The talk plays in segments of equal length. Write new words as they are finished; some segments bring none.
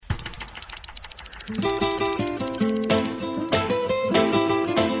Tú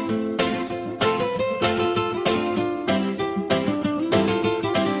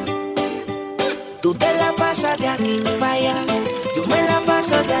te la pasas de aquí para allá, yo me la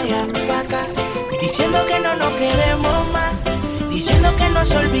paso de allá para acá, diciendo que no nos queremos más, diciendo que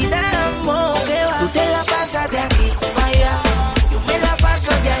nos olvidamos, que va. Tú te la pasas de aquí para allá, yo me la paso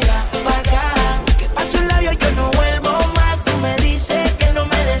de allá para acá, que paso un labio yo no vuelvo más. Tú me dices que no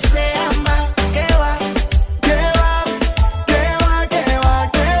me deseas más, que va. Que va, que va, que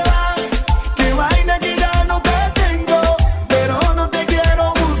va, que va, que vaina que ya no te tengo, pero no te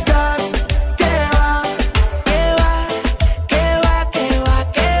quiero buscar. Que va, Que va, que va, que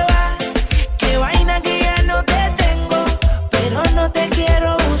va, que va, que vaina que ya no te tengo, pero no te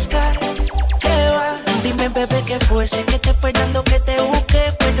quiero buscar. Que va. Dime, bebé, ¿qué fue? Sé que estoy esperando que te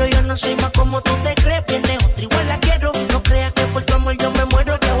busque, pero yo no soy más como tú te crees. Viene otra igual la quiero, no creas que por tu amor yo me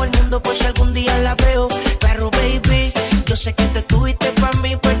muero. Te hago el mundo por si algún día la veo. Claro, baby, yo sé que te estuviste para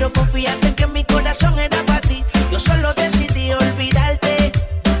mí, pero confíate en que mi corazón era para ti. Yo solo decidí olvidarte,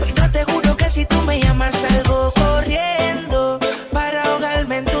 pero te juro que si tú me llamas salgo corriendo para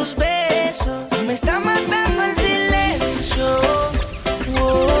ahogarme en tus besos. Me está matando el silencio.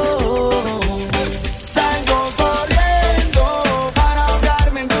 Oh. salgo corriendo para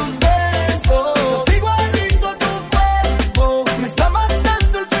ahogarme en tus besos. Yo sigo adicto a tu cuerpo, me está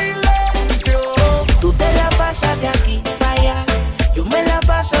matando el silencio. Tú te la pasas de aquí para allá, yo me la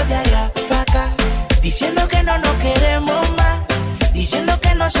paso de allá para acá, diciendo que no nos queremos más, diciendo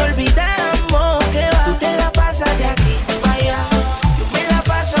que nos olvidamos, que va. Tú te la pasas de aquí para allá, yo me la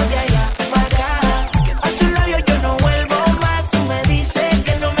paso de allá para acá, que paso un labio yo no vuelvo más. Tú me dices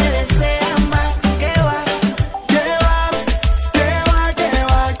que no me deseas más, que va. Que va, que va, que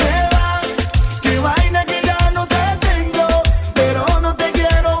va, que va, que vaina que ya no te tengo, pero no te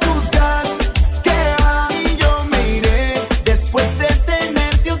quiero buscar. Que va, y yo me iré después de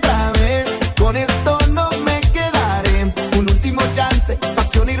tenerte otra vez. Con esto no me quedaré. Un último chance,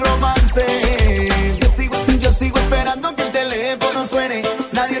 pasión y romance. Yo sigo esperando que el teléfono suene.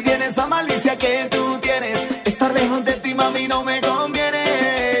 Nadie tiene esa malicia que tú tienes. Estar lejos de ti, mami, no me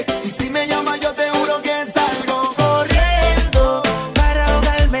conviene. Y si me llamas, yo te juro que salgo corriendo. Para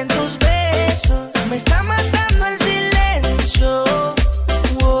ahogarme en tus besos, me está matando el silencio.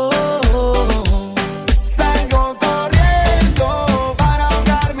 Oh. Salgo corriendo para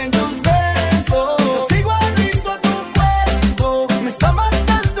ahogarme en tus besos. Yo sigo adicto a tu cuerpo, me está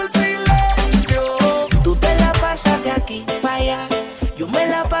matando el silencio. Tú te la pasas de aquí para allá, yo me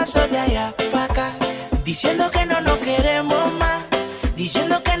la paso de allá para acá, diciendo que no nos queremos más,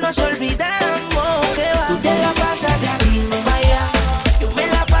 diciendo que nos olvidamos, que va. Tú te la pasas de aquí para allá, yo me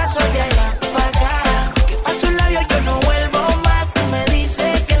la paso de allá para acá, que paso un labio yo no vuelvo más. Tú me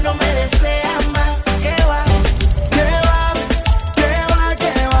dices que no me deseas más, que va. Que va, que va,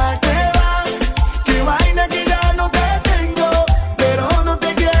 que va, que va, que vaina que ya no te tengo, pero no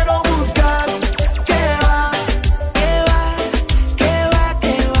te quiero buscar. Que va, Que va, que va,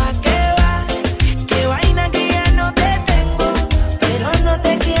 que va, que va, que vaina que ya no te tengo, pero no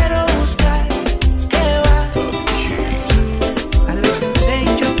te quiero buscar, que va.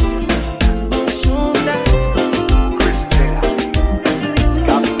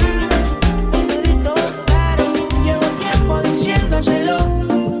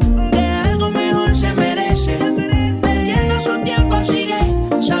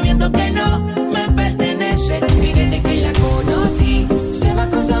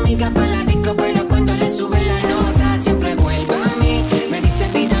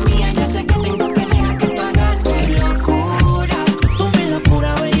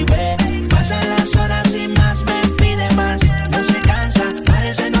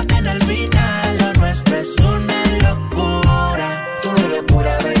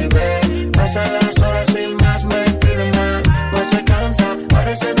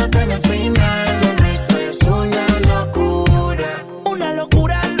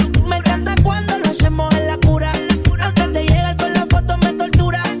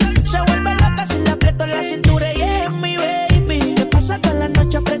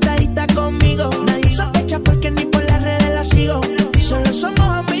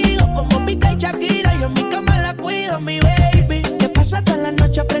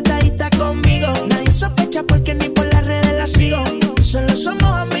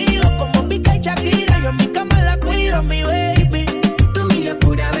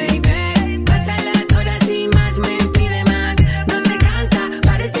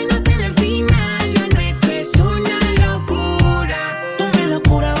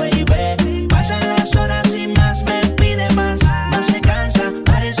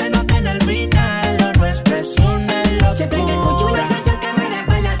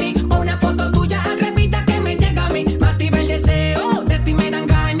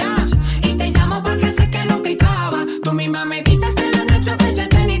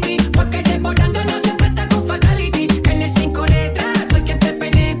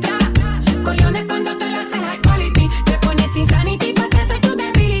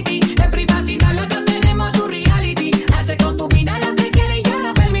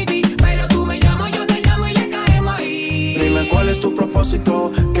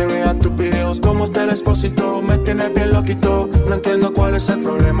 Expósito me tiene bien loquito. No entiendo cuál es el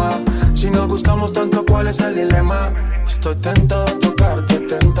problema. Si nos gustamos tanto, ¿cuál es el dilema? Estoy tentado a tocarte,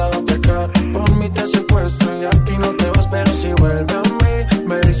 tentado a pecar. Por mí te secuestro y aquí no te vas, pero si vuelve a mí,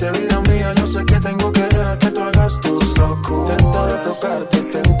 me dice vida mía, yo sé que tengo que dejar que tú hagas tus locuras. Tentado a tocarte,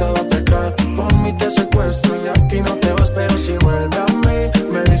 tentado a pecar. Por mí te secuestro y aquí no te vas, pero si vuelve a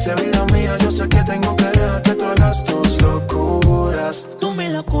mí, me dice vida mía, yo sé que tengo que dejar que tú hagas tus locuras. Tú mi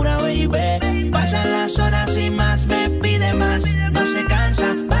locura, baby. Pasan las horas y más me pide más. No se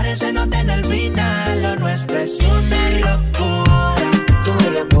cansa, parece no tener final. Lo nuestro es una locura. Tú mi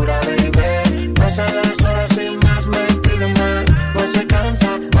locura, baby. Pasan las horas y más me pide más. No se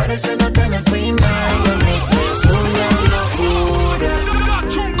cansa, parece no tener final. Lo nuestro es una locura.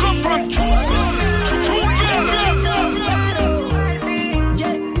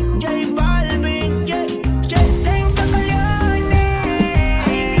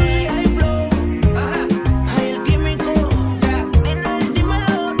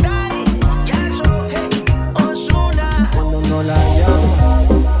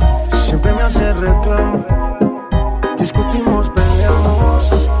 Se reclama, discutimos, peleamos,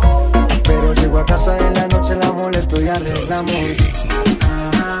 pero llego a casa en la noche, la molesto y arreglamos.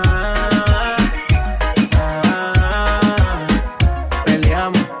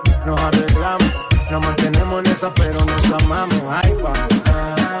 Peleamos, nos arreglamos, nos mantenemos en esa, pero nos amamos. Ay, pa.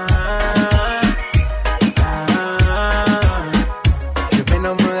 Qué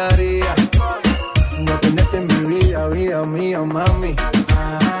pena me daría no tenerte en mi vida, vida mía, mami.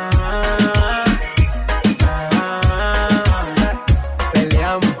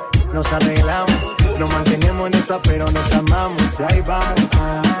 Nos arreglamos, nos mantenemos en esa, pero nos amamos. Y ahí vamos.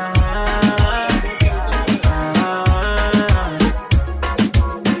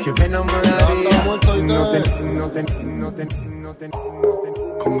 Qué pena me daría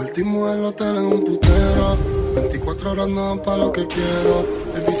Convertimos el hotel en un putero. 24 horas no dan pa' lo que quiero.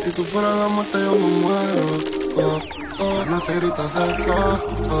 Baby, si tú fueras la muerte yo me muero. No te grita sexo.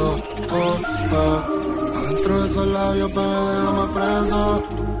 Adentro de esos labios, bebé, déjame preso.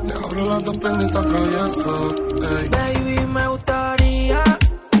 Te abro las dos piernas y te atravieso. Ey. Baby, me gustaría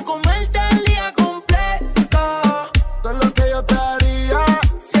comerte el día completo. Todo lo que yo te haría.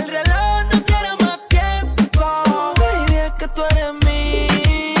 Si el reloj no quiere más tiempo. Baby, es que tú eres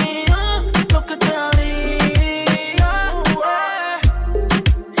mía. Lo que te haría.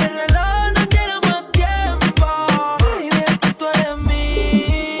 Si el reloj no quiere más tiempo. Baby, es que tú eres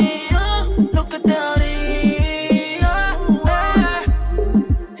mía. Lo que te haría.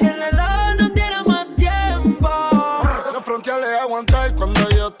 Si el reloj no tiene más tiempo. No fronteales aguantar cuando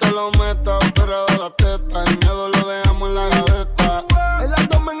yo te lo meta. Pero de la teta, el miedo lo dejamos en la gaveta. El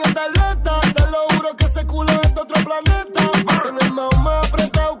abdomen está alerta. Te lo juro que ese culo es de otro planeta. Tiene el mao más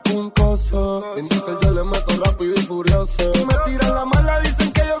apretado que un coso. En diesel yo le meto rápido y furioso. Y me tiran la mala,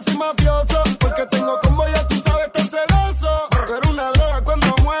 dicen que yo soy mafioso. Porque tengo combo, ya tú sabes, tan celoso. Tú eres una droga cuando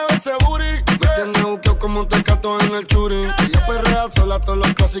mueve ese booty. Me tienes buqueo como un tecato en el churi. Ella perrea sola todos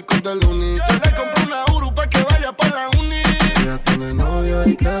los clásicos del uni. Yo le compré una Uru pa' que vaya pa' la uni. Ella tiene novio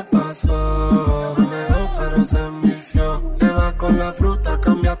y ¿qué pasó? Negó pero se envició. Te vas con la fruta,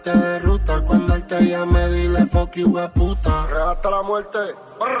 cambiaste de ruta. Cuando él te llame dile fuck you, puta. Real hasta la muerte.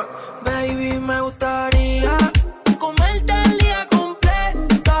 Baby, me gustaría comerte el día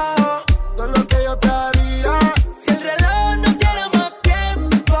completo. Todo lo que yo te haría. Si el reloj no tiene más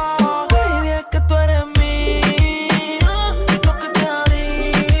tiempo. Baby, es que tú eres mía. Lo que te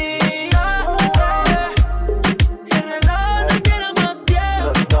haría. Si el reloj no tiene más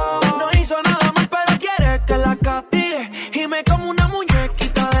tiempo. No hizo nada más, pero quiere que la castigue. Y me como una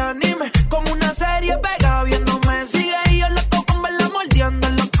muñequita de anime. Como una serie pega viéndome. Sigue y yo loco con verla mordiendo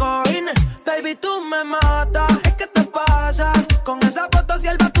en los cojines. Baby, tú me matas. Es que te pasas. Con esa foto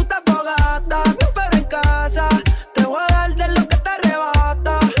sierva tú te fogata. Te espero en casa. Te voy a dar de lo que te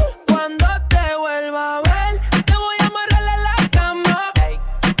arrebata. Cuando te vuelva a ver, te voy a amarrar en la cama.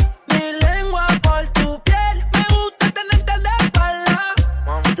 Mi lengua por tu piel. Me gusta tenerte de espalda.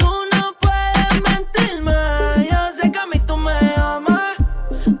 Tú no puedes mentirme. Yo sé que a mí tú me amas.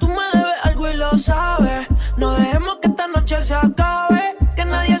 Tú me debes algo y lo sabes. No dejemos que esta noche se acabe. Que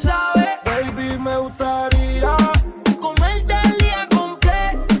nadie sabe. Baby, me gustaría Comerte el día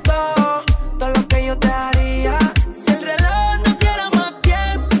completo. Todo lo que yo te haría. Si el reloj no quiere más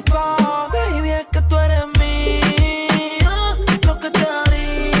tiempo. Baby, es que tú eres mía. Lo que te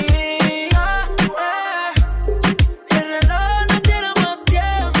haría. Si el reloj no tiene más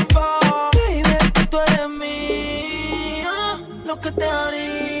tiempo. Baby, es que tú eres mía. Lo que te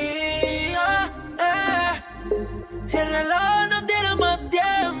haría. Si el reloj no tiene más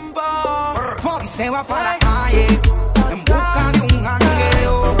tiempo. Party se va pa' la calle en busca de un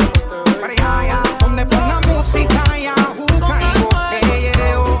jangueo. Para allá, donde ponga música y ajuca y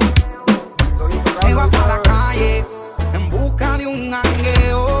botelleo. Se va pa' la calle en busca de un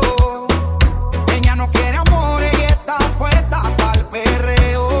jangueo. Ella no quiere amores y está puesta pa'l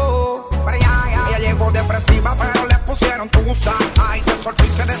perreo. Para allá, ella llegó depresiva pero le pusieron tusa. Ay, se soltó y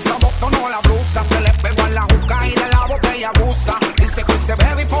se desabotonó la blusa. Se le pegó en la juca y de la botella abusa. Dice que hoy se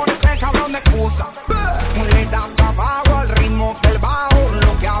bebe y pone ese cabrón de excusa. Le da tabaco al ritmo del bajo.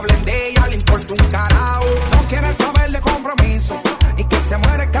 Lo que hablen de ella le importa un carajo. No quiere saber de compromiso y que se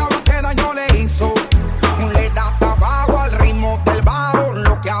muere el cabrón que daño le hizo. Le da tabaco al ritmo del bajo.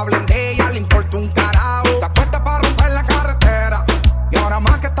 Lo que hablen de ella le importa un carajo. Está puesta para romper la carretera y ahora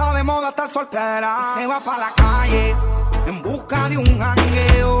más que está de moda estar soltera. Se va pa' la calle en busca de un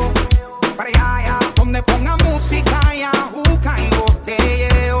jangueo. Para allá, donde ponga música y ajuca y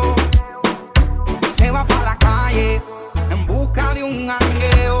botelleo. Se va pa' la calle en busca de un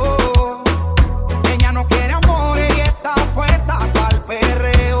jangueo. Ella no quiere amores y está puesta pa'l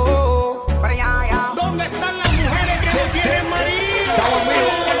perreo. Para allá, ¿Dónde están las mujeres que no tienen marido? estamos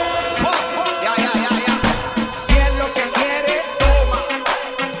vivos. Ya. Si es lo que quiere, toma.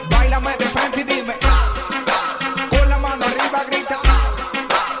 Báilame de frente y dime. Con la mano arriba grita.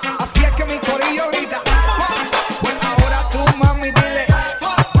 Así es que mi corillo grita. Pues ahora tú, mami, dile.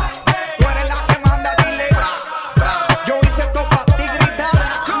 Tú eres la que manda, dile. Yo hice esto pa' ti, grita.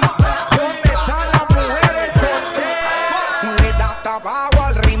 ¿Dónde están las mujeres solteras? Le da tabaco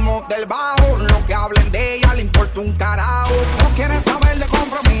al ritmo del bajo. Lo que hablen de ella le importa un carajo. No quieren saber de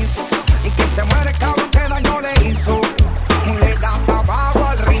compromiso y que se muere el cabrón que daño le hizo. Le da tabaco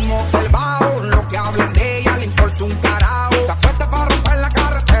al ritmo del bajo. Lo que hablen de ella le importa un carajo. Está fuerte para romper la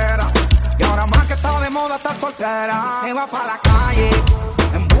carretera y ahora más que está de moda estar soltera. Se va pa' la calle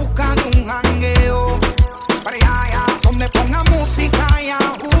en busca de un jangueo. Para allá, donde ponga música y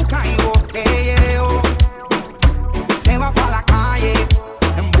ajuca y botelleo. Se va pa' la calle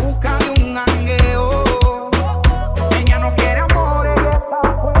en busca de un jangueo. Ella no quiere amores y está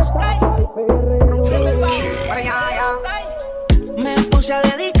puesta pa'l perreo. Para allá. Me puse a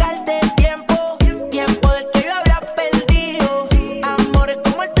dedicarte tiempo, tiempo del que yo había perdido. Amores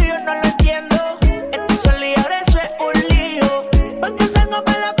como el tuyo no lo entiendo. Estoy sola y ahora eso es un lío. Porque salgo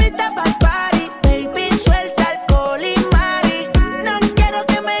pa' la pista pa'l party. Baby, suelta alcohol y mari. No quiero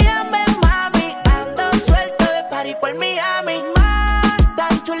que me llamen mami. Ando suelto de party por Miami. Más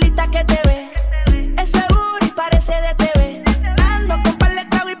tan chulita que te ves. Ese booty parece de TV. Ando con par de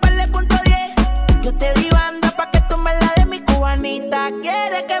trago y par de .10. Yo te di banda pa' que tú me la des. Mi cubanita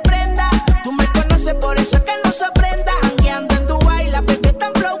quiere que prenda. Tú me conoces, por eso es que no se prenda. Jangueando en Dubai, la baby está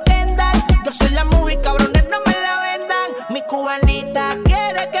en flow Kendall. Yo soy la movie, cabrones, no me la vendan. Mi cubanita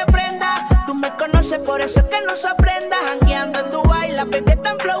quiere que prenda. Tú me conoces, por eso es que no se prenda. Jangueando en Dubai, la baby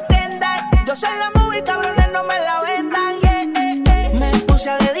está en flow Kendall. Yo soy la movie, cabrones, no me la vendan. Me puse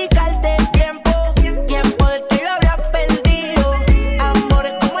a dedicarte tiempo, tiempo del que yo había perdido.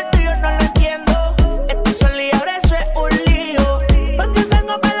 Amores como el tuyo no lo entiendo. Estoy sola y ahora eso es un lío. Porque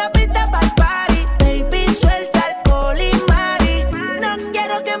salgo pa' la pista pa'l party. Baby, suelta alcohol y mari. No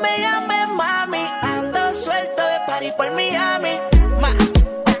quiero que me llamen mami. Ando suelto de party por Miami.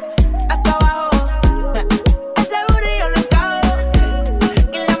 Hasta abajo. Ese booty yo lo encajo.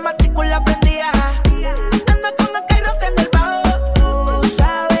 Y la matrícula prendida. Ando con el Cairo que en el bajo. Tú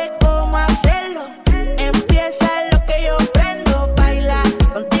sabes cómo hacerlo. Empieza lo que yo prendo. Baila,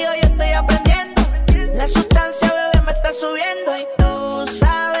 contigo yo estoy aprendiendo. La sustancia, bebé, me está subiendo. Y tú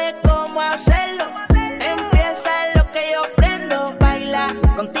sabes cómo hacerlo. Empieza lo que yo prendo. Baila,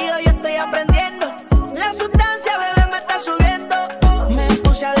 contigo yo estoy aprendiendo. La sustancia, bebé, me está subiendo. Me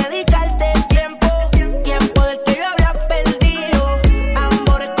puse a dedicarte tiempo, tiempo del que yo había perdido.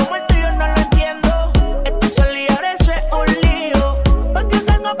 Amores como el tuyo no lo entiendo. Estoy sola y ahora eso es un lío. Porque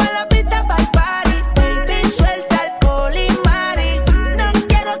salgo pa' la pista pa'l party. Baby, suelta alcohol y mari. No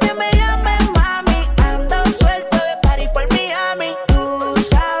quiero que me llamen mami. Ando suelto de party por Miami. Tú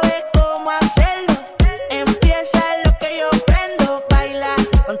sabes cómo hacerlo. Empieza lo que yo prendo. Baila,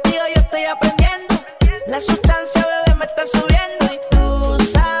 contigo yo estoy aprendiendo. La sustancia, bebé, me está subiendo. Y tú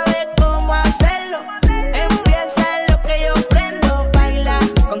sabes cómo hacerlo. Empieza lo que yo prendo. Baila,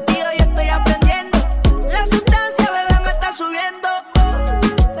 contigo yo estoy aprendiendo. La sustancia, bebé, me está subiendo.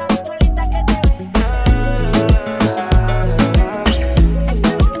 Tan chulita que te ves.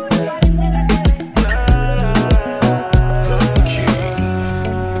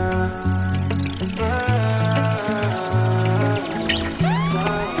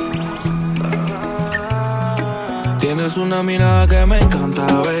 Tienes una mirada que me encanta,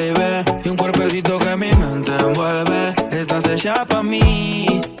 baby. y un cuerpecito que mi mente envuelve. Estás hecha pa'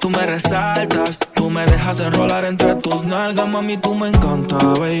 mí, tú me resaltas, tú me dejas enrolar entre tus nalgas, mami, tú me encanta,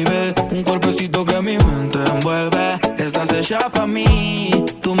 baby. Un cuerpecito que mi mente envuelve. Estás hecha pa' mí,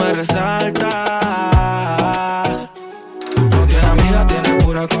 tú me resaltas. No tiene amiga, tiene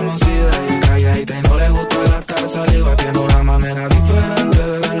pura conocida. Y es calladita y no le gusta gastar saliva. Tiene una manera diferente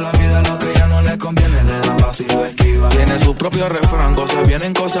de ver la vida. Lo que ya no le conviene le da paso y lo esquiva. Tiene su propio refrán, cosas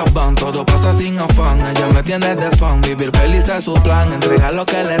vienen, cosas van. Todo pasa sin afán, ella me tiene de fan. Vivir feliz es su plan, entregar lo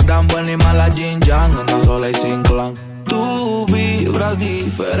que le dan. Buena y mala Jin Yang, anda sola y sin clan. Tú vibras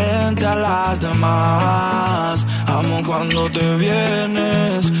diferente a las demás. Amo cuando te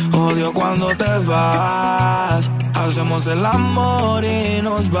vienes, odio cuando te vas. Hacemos el amor y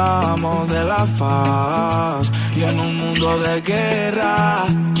nos vamos de la faz. Y en un mundo de guerra,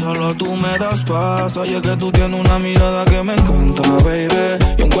 solo tú me das paz. Oye, que tú tienes una mirada que me encanta, baby.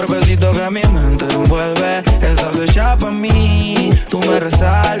 Y un cuerpecito que mi mente envuelve. Estás hecha pa' mí, tú me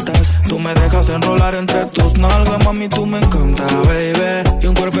resaltas, tú me dejas enrolar entre tus nalgas, mami, tú me encanta, baby. Y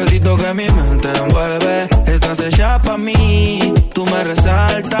un cuerpecito que mi mente envuelve. Estás hecha pa' mí, tú me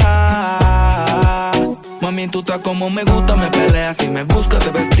resaltas. Mami, tú estás como me gusta, me peleas y me buscas.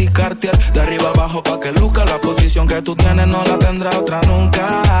 Debes ticarte de arriba abajo pa' que luzca. La posición que tú tienes no la tendrá otra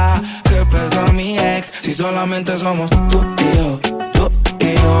nunca. ¿Qué pesa mi ex si solamente somos tú y yo? Tú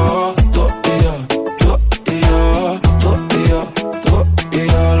y yo, tú y yo, tú y yo, tú y yo, tú y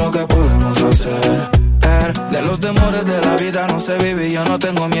yo. Lo que podemos hacer. De los temores de la vida no se vive y yo no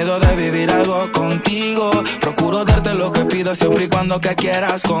tengo miedo de vivir algo contigo. Procuro darte lo que pidas siempre y cuando que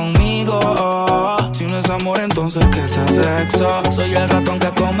quieras conmigo. Si no es amor, entonces que sea sexo. Soy el ratón que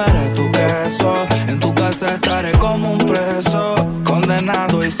comeré tu queso. En tu casa estaré como un preso,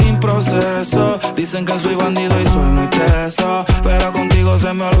 condenado y sin proceso. Dicen que soy bandido y soy muy teso, pero contigo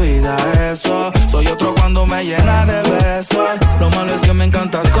se me olvida eso. Soy otro cuando me llena de besos. Lo malo es que me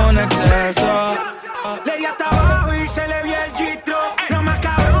encantas con exceso. Le di hasta abajo y se le vio el gistro. No más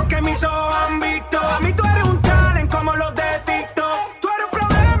cabrón que mis ojos han visto. A mí tú eres un talent como los de TikTok. Tú eres un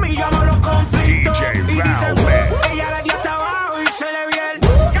problema y yo amo los conflictos. Y dice, ella le dio hasta abajo y se le vio el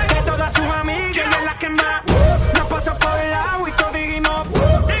de todas sus amigas, ella es la que más nos pasó por el agua y todos dijimos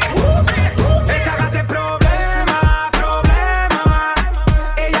esa gata es problema, problema.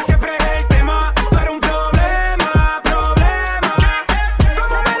 Ella siempre es el tema. Tú eres un problema, problema.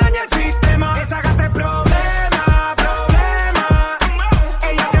 Cómo me daña el sistema. Esa gata es problema, problema.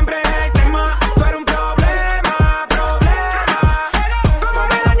 Ella siempre es el tema. Tú eres un problema, problema. Cómo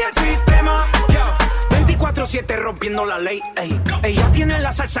me daña el sistema. Yo, 24/7 rompiendo la ley, ey. Ella tiene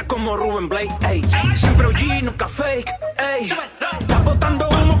la salsa como Rubén Blade, ey. Siempre OG, nunca fake, ey. Está botando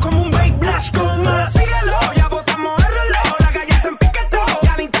humo como un Bake Blast con más. Síguelo, ya botamos el reloj. La calle se empiquetó,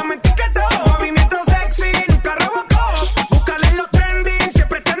 ya Linta me etiquetó. Movimiento sexy, nunca rebotó. Búscale en los trending,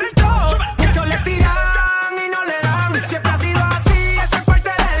 siempre está en el top. Muchos le tiran y no le dan. Siempre ha sido así, eso es parte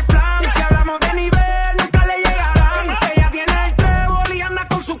del plan. Si hablamos de nivel, nunca le llegarán. Ella tiene el trébol y anda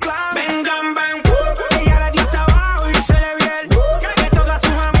con su clan. Vengan, ven, ella le dio hasta abajo y se le vio el de todas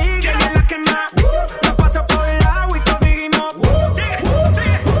sus amigas, ella es la que más nos pasó por el agua y todos dijimos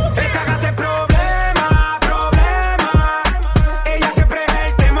esa gata es problema, problema. Ella siempre es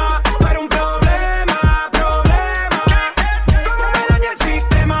el tema. Tú eres un problema, problema. Cómo me daña el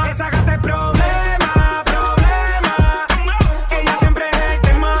sistema. Esa gata es problema, problema. Ella siempre es el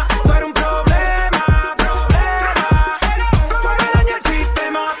tema. Tú eres un problema, problema. Cómo me daña el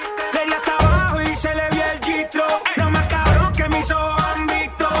sistema. Le di hasta abajo y se le vio el gistro. No más cabrón que mis ojos han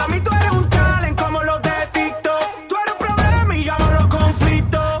visto. A mí tú eres un talent como los de TikTok. Tú eres un problema y yo amo los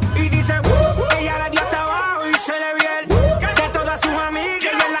conflictos. Y dice, ella le dio hasta abajo y se le vio el de todas sus amigas,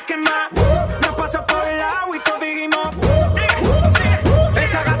 ella es la que más nos pasó por el agua y todos dijimos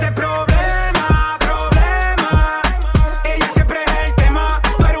esa gata es problema, problema. Ella siempre es el tema.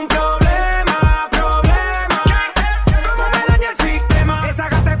 Tú eres un problema, problema. Cómo me daña el sistema. Esa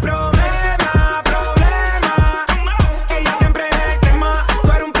gata es problema, problema. Ella siempre es el tema.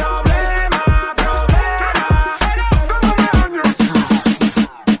 Tú eres un problema, problema. Cómo me daña el sistema.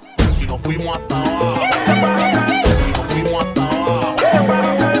 Y nos fuimos hasta abajo. Y nos fuimos hasta abajo. Y nos fuimos hasta abajo.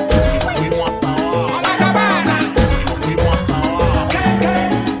 Y nos fuimos hasta abajo.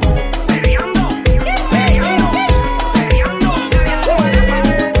 Perreando, perreando, perreando,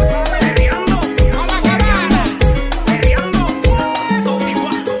 perreando,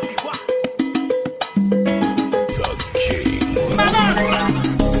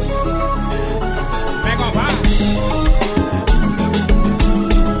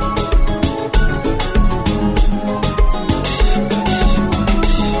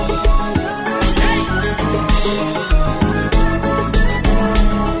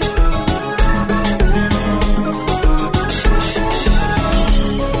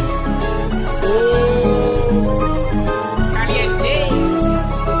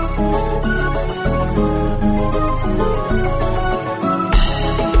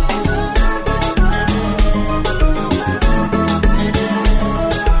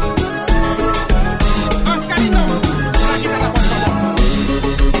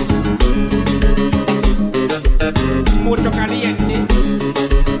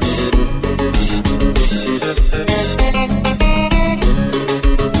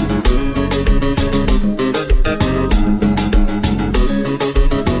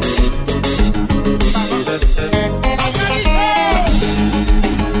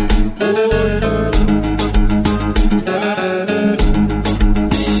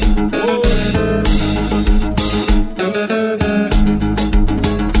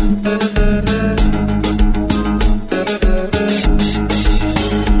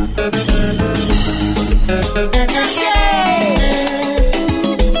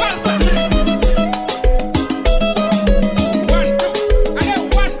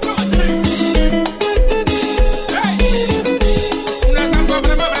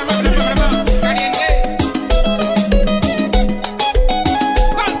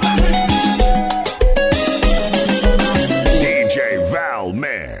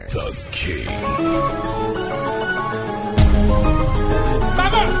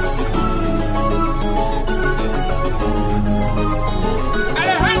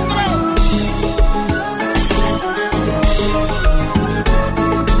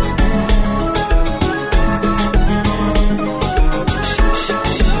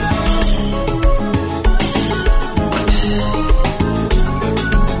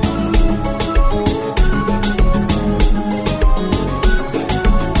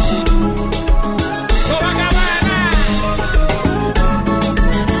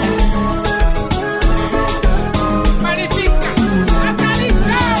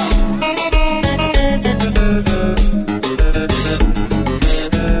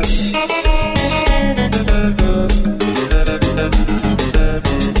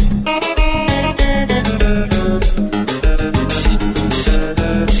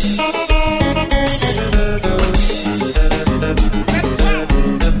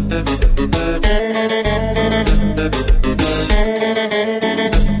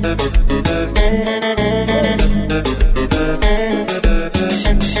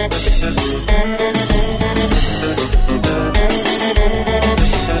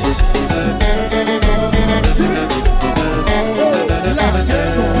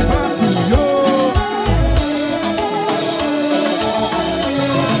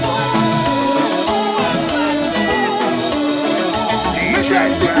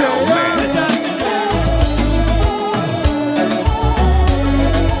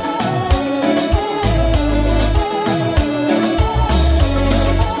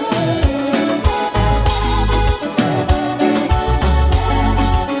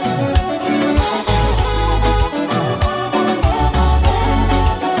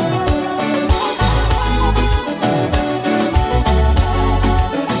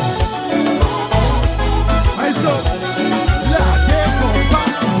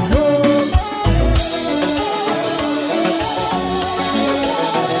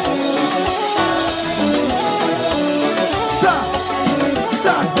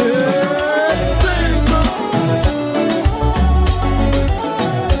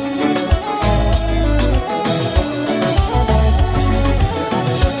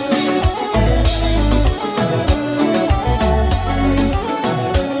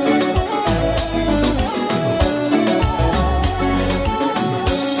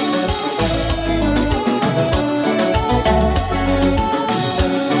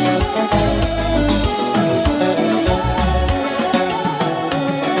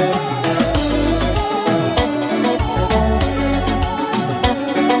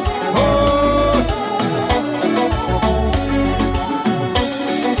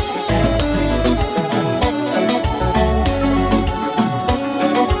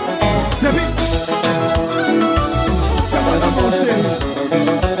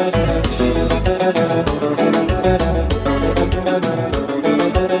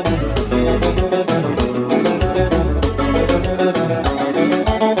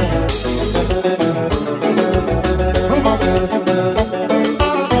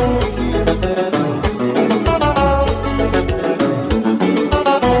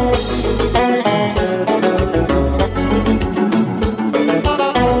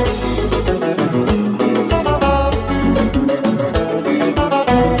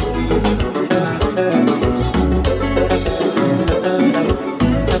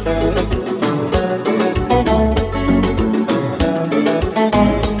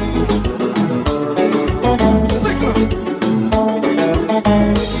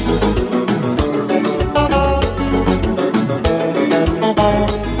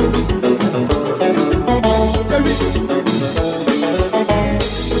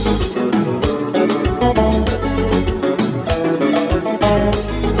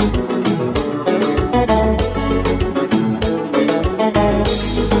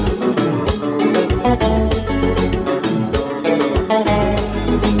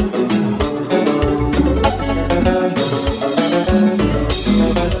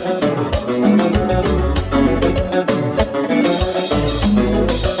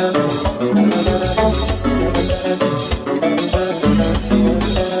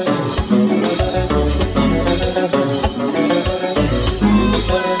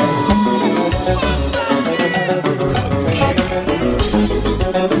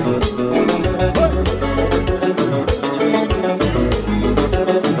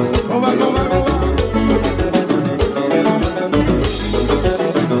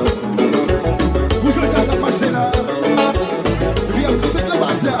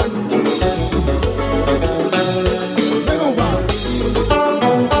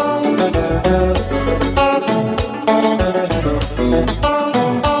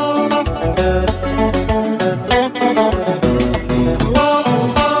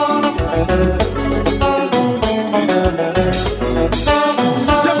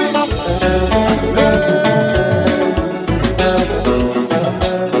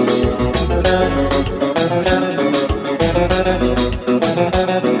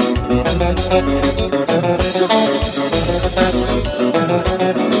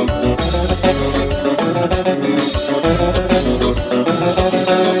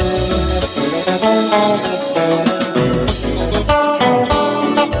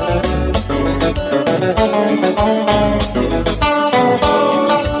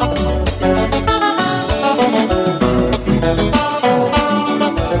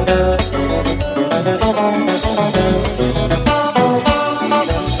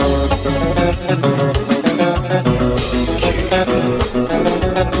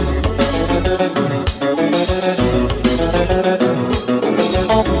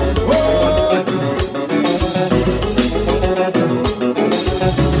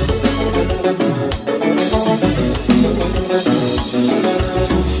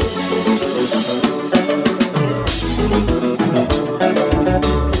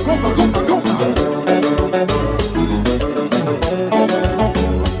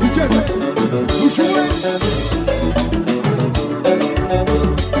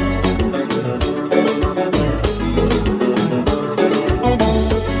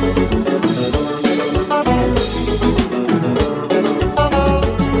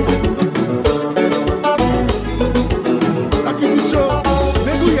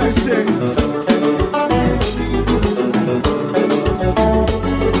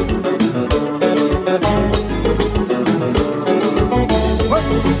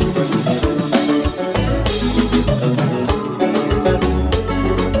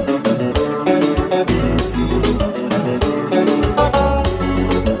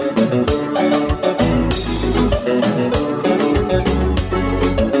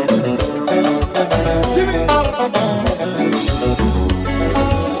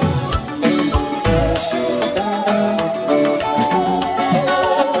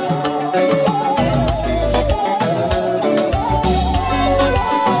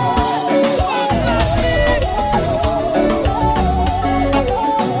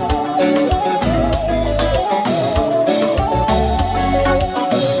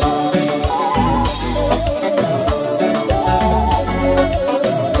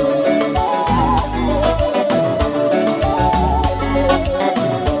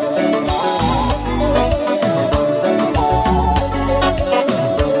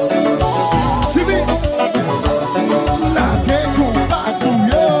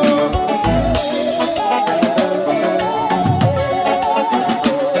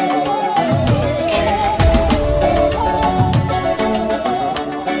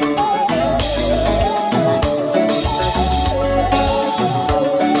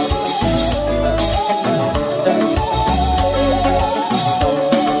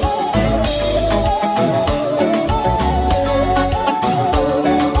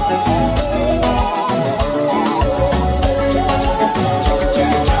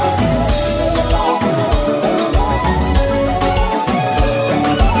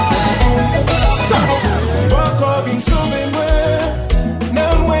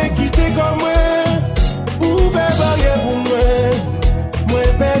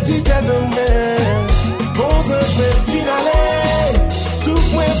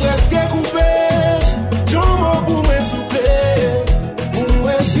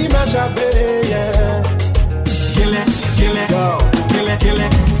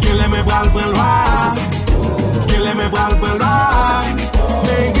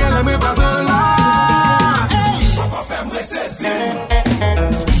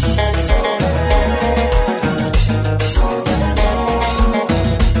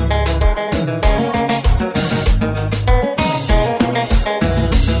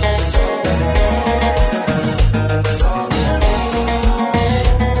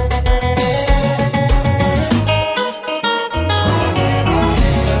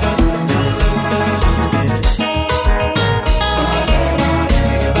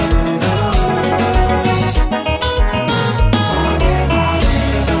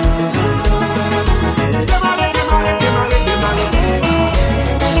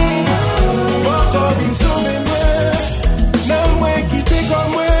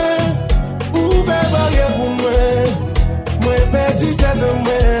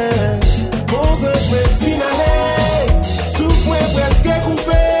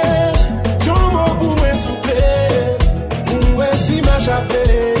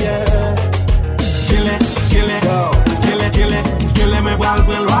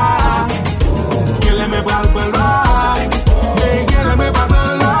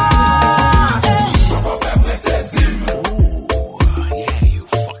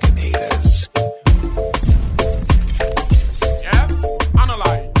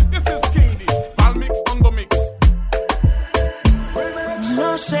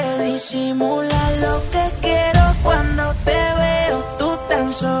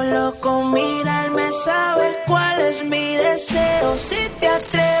 tan solo con mirarme sabes cuál es mi deseo. Si te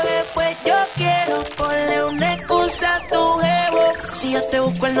atreves, pues yo quiero. Ponle una excusa a tu jevo. Si yo te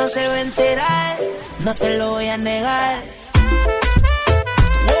busco, él no se va a enterar. No te lo voy a negar.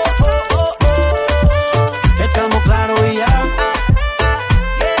 Estamos claros y ya.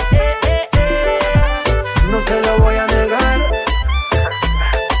 No te lo voy a negar.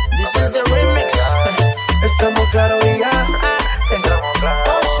 This is the remix. Estamos claros y ya.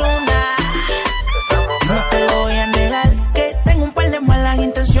 Ozuna. No te lo voy a negar. Que tengo un par de malas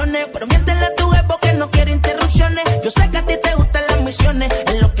intenciones, pero miéntele a tu jefe que no quiere interrupciones. Yo sé que a ti te gustan las misiones.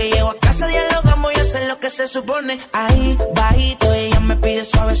 En lo que llego a casa dialogamos y hacer lo que se supone. Ahí, bajito, ella me pide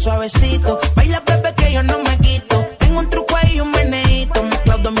suave, suavecito. Baila, bebé, que yo no me quito. Tengo un truco ahí y un meneíto.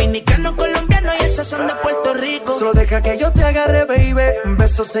 Mezclado dominicano, colombiano y esas son de Puerto Rico. Solo deja que yo te agarre, baby.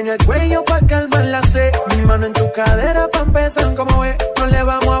 Besos en el cuello pa' calmar la sed. Mi mano en tu cadera pa' empezar como ves. No le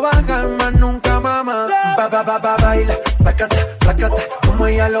vamos a bajar más nunca, mamá. Baila, placata, como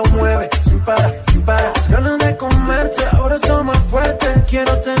ella lo mueve. Sin parar, las ganas de comerte. Ahora son más fuertes.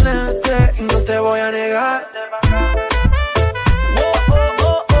 Quiero tenerte y no te voy a negar.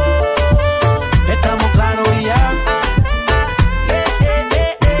 Estamos claros y ya.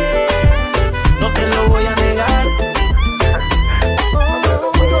 No te lo voy a negar.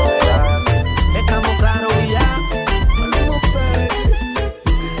 Estamos claros y ya.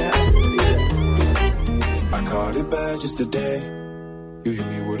 I caught it bad just today. You hit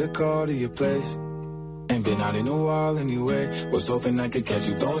me with a call to your place. Ain't been out in a while anyway. Was hoping I could catch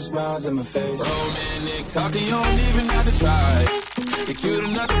you throwing smiles in my face. Romantic talking, you don't even have to try. You're cute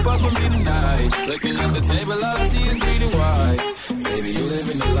enough to fuck with me tonight. Looking at the table, all I see is bleeding white. Baby, you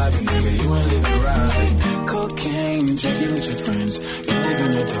living the life, and nigga, you ain't living right. Cocaine and drinking with your friends. You live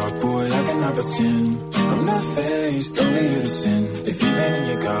in the dark, boy, I cannot pretend. I'm not faced, only here to sin. If you've been in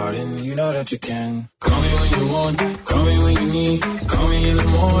your garden, you know that you can. Call me when you want, call me when you need. Call me in the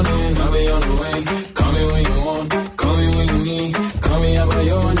morning, I'll be on the way. Call me when you want, call me when you need. Call me out by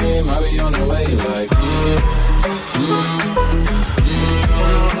your name, I'll be on the way. Like,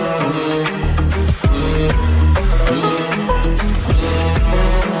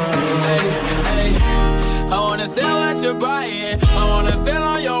 hey, I wanna sell what you're buying. I wanna feel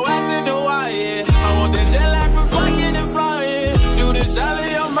on your ass in Hawaii. I want the jet lag from fucking and flying. Shoot a shot of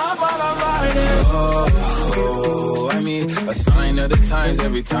your mouth while I'm riding. Oh, I mean, a sign of the times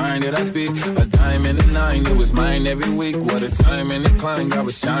every time that I speak. A dime and a nine, it was mine every week. What a time and a climb, God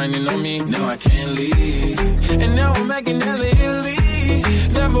was shining on me. Now I can't leave, and now I'm making hella Italy.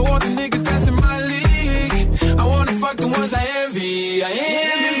 Never want the niggas that's in my league. I wanna fuck the ones I envy. I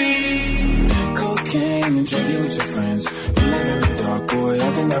envy. Cocaine and drinking with your friends. You live in the dark, boy,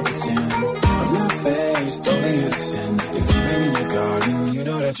 I cannot pretend. I'm not faced, only here to sin. If you've been in your garden, you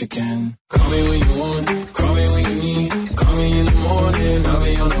know that you can. Call me when you want, call me when you need. Call me in the morning, I'll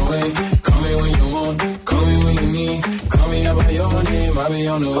be on the way. Call me when you want, call me when you need. Call me out by your name, I'll be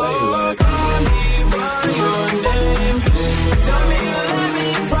on the way. Like, call me by your name. Tell me you let me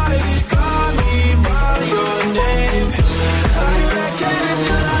in private. Call me by your name. I'll do what I can if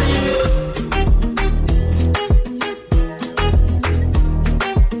you like it.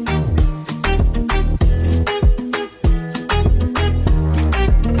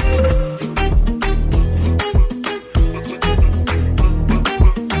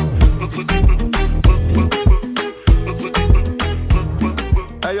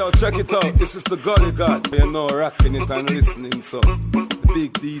 Check it out, this is the Gully God. You know, rocking it and listening to the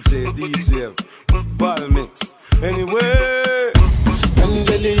big DJ VALMIX. Anyway,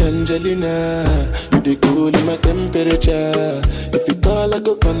 Angelina, you the cool in my temperature. If you call, I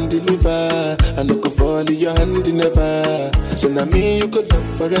go come deliver. I no go fall in your hand never. So now me you could love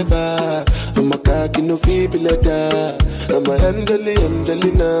forever. I'm a cocky no feeble letter. I'm a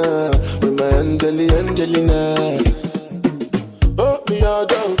Angelina, with my Angelina. Oh, me all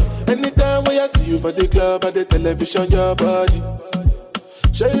down. Anytime when I see you for the club or the television, your body.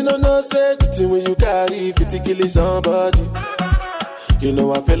 Sure you know say the thing when you carry 50 kill somebody. You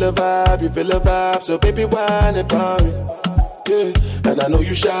know I feel a vibe, you feel a vibe, so baby whine about me. Yeah, and I know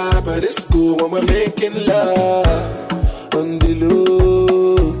you shy, but it's cool when we're making love. On the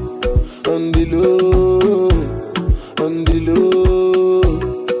low, on the low, on the low,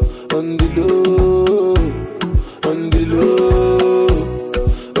 on the low, on the low.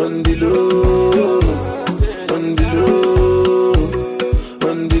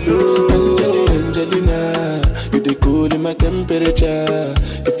 Temperature.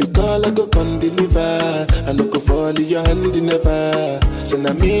 If you call, I go come deliver. I no go fall in your hand never. So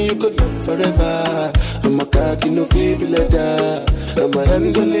now me you could love forever. I'm a back, you know, feel like that. I'm a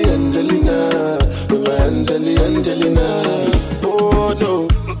Angelina, I'm a Angelina. Oh no.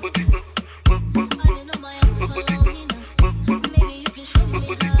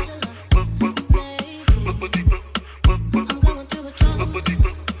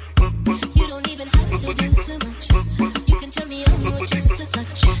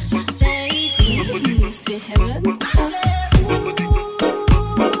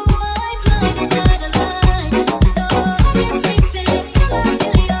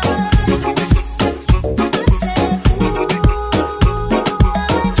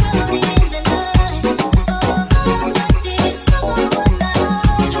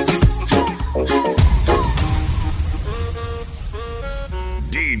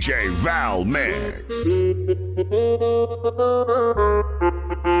 DJ VALMIX.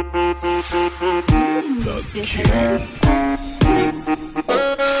 The King.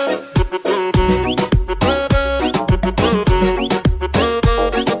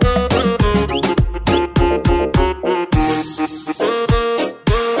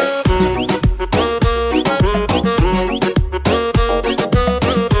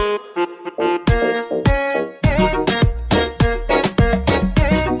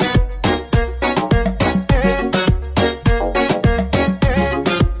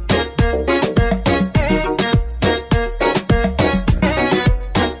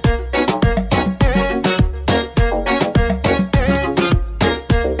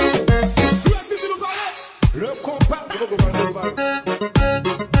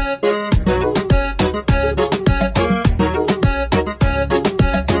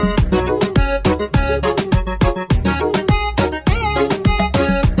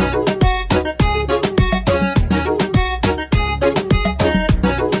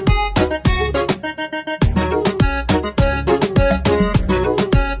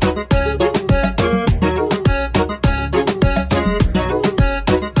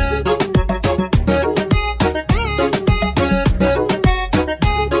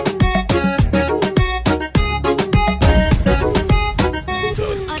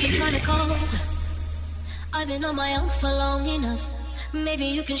 I've been on my own for long enough. Maybe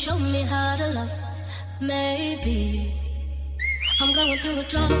you can show me how to love. Maybe I'm going through a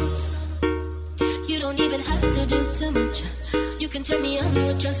drought. You don't even have to do too much. You can turn me on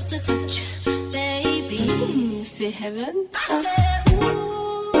with just a touch, baby. Say heaven. I said,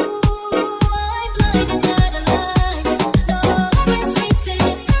 ooh, I'm blinded by the lights. No, I can't sleep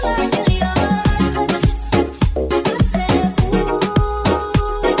until I feel your touch. I said, ooh,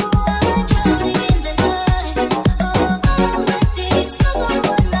 I'm drowning in the night. Oh, I'm like this, no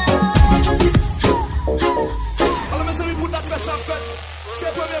one night. Just Alors mes amis, pour notre fête, ça fait. C'est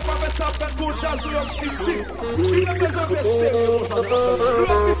la première fois que ça fait pour Jazz New York City. Il est présenté sérieux. New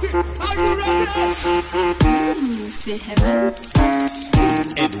York City, are you ready? say heaven.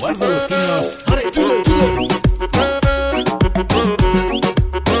 Eduardo Los Quiños. Allez, tout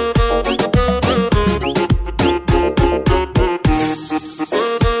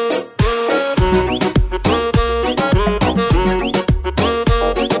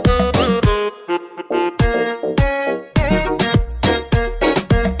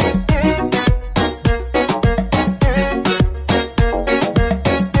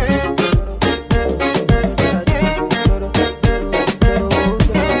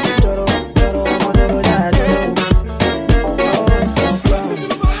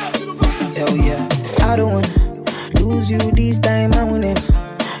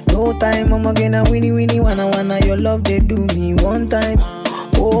love, they do me one time.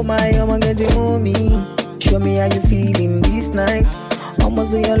 Oh my, I'ma get the mommy. Show me how you feeling this night.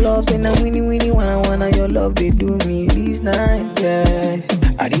 Almost your love, say now winnie, wanna your love, they do me this night. Yeah,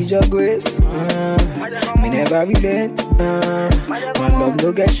 I need your grace. Me never relent. My love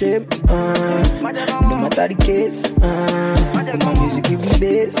no get shame. No matter the case. My music give me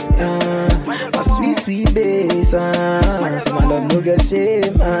bass. My sweet bass. So my love no get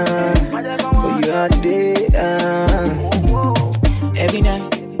shame. For you all day. Every night,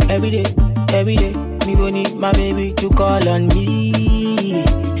 every day, me gon' need my baby to call on me,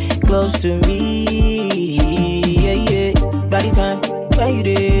 close to me, yeah. By the time when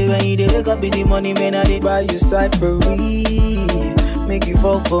you dey wake up in the morning, man, I dey buy you cyphery, make you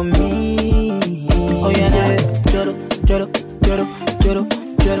fall for me. Oh yeah, yeah. Joro,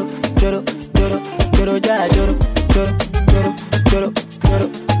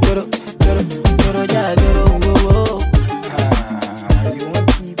 ja, whoa. You want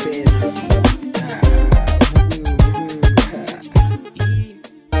to keep it?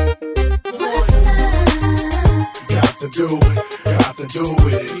 You have to do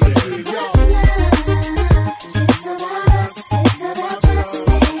it, baby.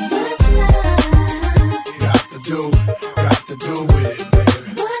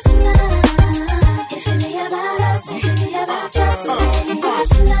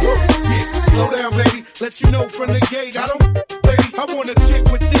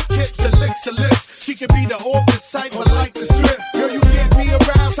 thick hips and licks her lips. She can be the office type, but like the strip. Girl, you get me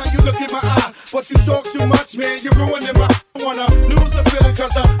aroused, how you look in my eye. But you talk too much, man, you're ruining my. I wanna lose the feeling,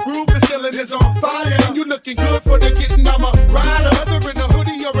 cause the roof is ceiling is on fire. And you looking good for the getting, I'm a rider. Whether in a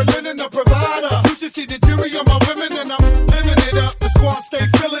hoodie or a linen, a provider. You should see the jury on my women, and I'm living it up. The squad stay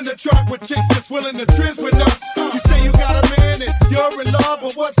filling the truck with chicks that's willing to trizz with us. You say you got a man and you're in love,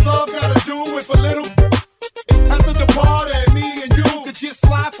 but what's love gotta do with a little? After the party, me and you could just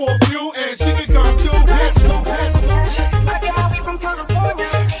slide for a few, and she could come too. Let's go, let's go. I get my weed from California.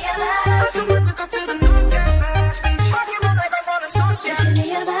 I took Mexico to the New York. I get my life on the social.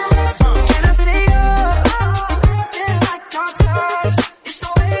 And I say, oh, yeah, like dark stars. It's the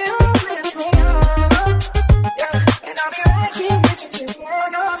way you lift me up. Yeah, and I'll be right here with you till the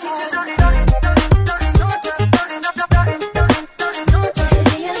end of the night.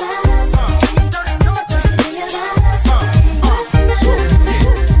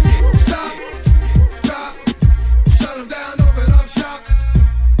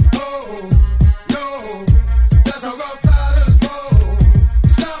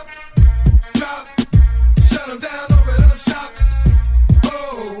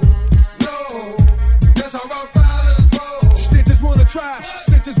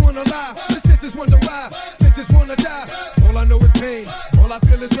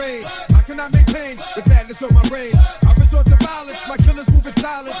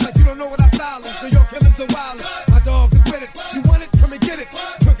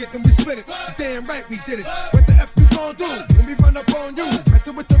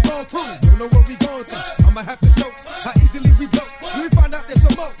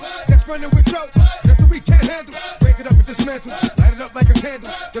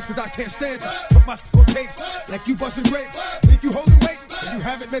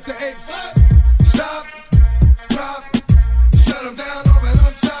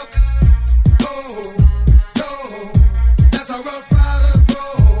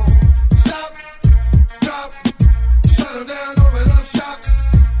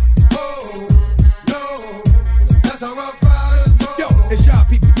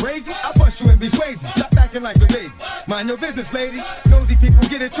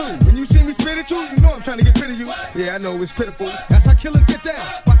 Yeah, I know it's pitiful. That's how killers get down.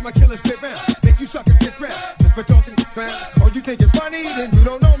 Watch my killers spit round. Make you suckers get round. Just for talking clown. Oh, you think it's funny? Then you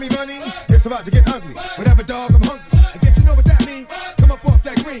don't know me, money. It's about to get ugly. Whatever, dog, I'm hungry. I guess you know what that means. Come up off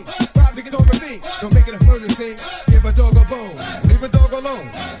that green. 5 niggas on ravine. Don't make it a murder scene. Give a dog a bone. Leave a dog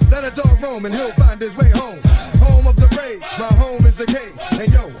alone. Let a dog roam and he'll find his way home. Home of the brave. My home is the cave.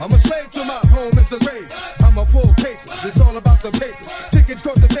 And yo, I'm a slave to my home is the grave. I'm a pull papers. It's all about the papers. Chickens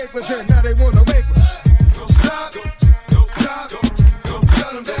cross the papers and now they wanna rape us. Stop, stop,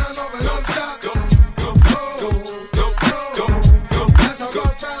 shut them down, open up shop. That's how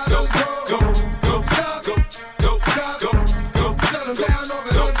rough riders go. Stop, shut them down,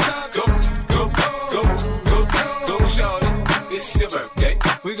 open up shop. Shorty, it's your birthday.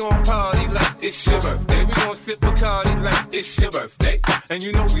 We gon' party like it's your birthday. We gon' sip Bacardi like it's your birthday. And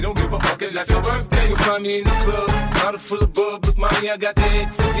you know we don't give a fuck, it's not your birthday. You'll find me in the club, bottle full of bub. Look, mommy, I got the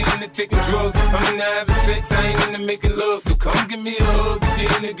X, so get into taking drugs. I'm into having sex, I ain't into making love. So come give me a hug,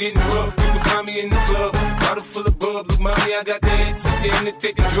 get into getting rough. You can find me in the club, bottle full of bub. Look, mommy, I got the X, so get into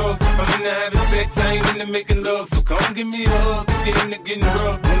taking drugs. I'm into having sex, I ain't into making love. So come give me a hug, get into getting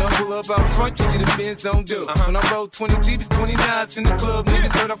rough. When I pull up out front, you see the Benz on dub. When I roll 20 deep, it's 29s in the club.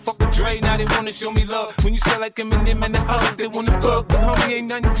 Niggas heard I fuck with Dre, now they wanna show me love. When you sell like Eminem and the O's, they wanna fuck. But homie, ain't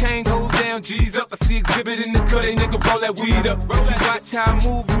nothing changed, hold down, G's up. I see exhibit in the cut, they nigga roll that weed up. If you watch how I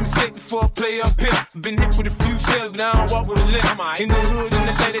move, you mistake before I play up here. Been hit with a few shells, but I don't walk with a limp. In the hood, in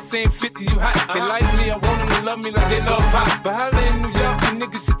the LA, they saying 50, you hot. They like me, I want them to love me like they love pop. But holla in New York, the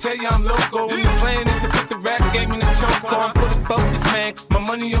niggas to tell you I'm loco. And the plan is to put the rap game in the choke. I'm full of focus, man. My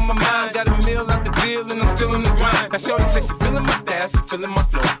money on my mind, got a meal out the deal, and I'm still in the grind. Now shorty say she feeling my style, she feeling my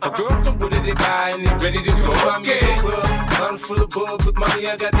flow. A girl from Wooded, they buy, and they ready to go. I'm in the club, bottle full of bug. Look, mommy,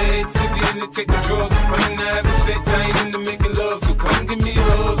 I got the head, sippy in the taking drugs. I'm in the having sex, I ain't into making love. So come give me a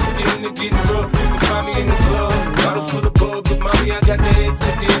hug, get into getting rough. You can find me in the club, bottle full of bug. Look, mommy, I got the head,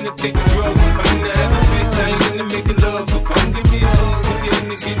 sippy in the taking drugs. I'm in the having sex, I ain't into making love. So come give me a hug, get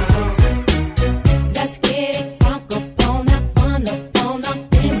into getting rough. Let's get it crunk up on that fun up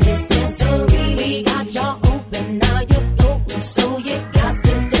in this dancery. We got y'all open, now you're floating, so you got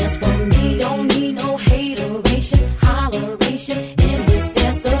to dance for me. Don't need no hateration, holleration in this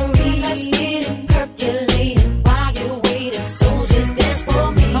dancery. Let's get it percolating while you're waiting, so just dance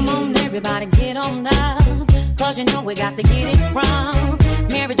for me. Come on, everybody, get on down, cause you know we got to get it wrong.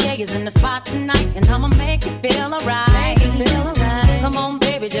 Mary J is in the spot tonight, and I'ma make you feel alright. Come on,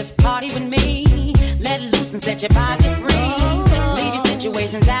 baby. just party with me. Let loose and set your body free. Leave your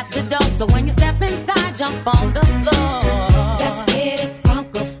situations at the door. So when you step inside, jump on the floor. Let's get it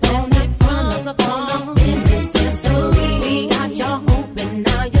funk up, let's get funk up in this dancery. We got y'all open,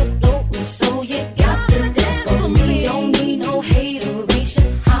 now you're floating, so you got to dance for me. Don't need no hateration,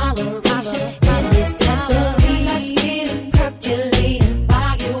 holleration in this dancery. Let's get it percolating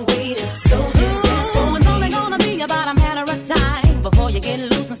while you're waiting. So just dance for me. It's only gonna be about a matter of time before you get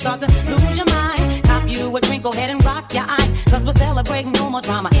loose and start to lose your mind. Cop you a drink, go ahead and rock your eyes, cause we're celebrating no more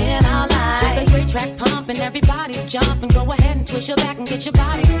drama in our lives. With a great track pumping, everybody's jumping. Go ahead and twist your back and get your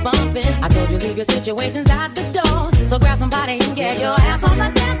body bumping. I told you leave your situations at the door, so grab somebody and get your ass on the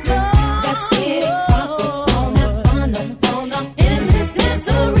dance floor. Let's get it crunk up on that fun up in this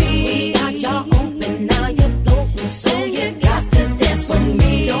dancery. Got y'all open, now you're floating, so you got to dance with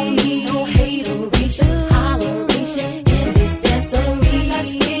me. Don't need no hateration, holleration in this dancery.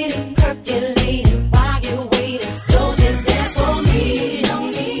 Let's get it percolating while you're waiting. So just dance for me.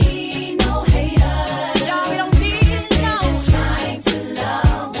 Don't need no haters. Y'all, we don't need no. Just trying to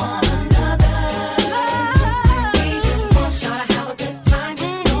love one another. We just want y'all to have a good time.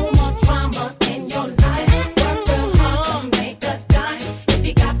 No more drama in your life. Work real hard to make a dime. If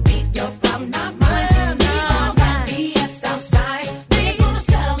you got beef, your problem, not mine. We all got BS outside. We gonna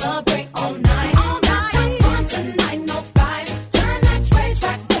celebrate all night. Got some fun tonight, no fight. Turn that train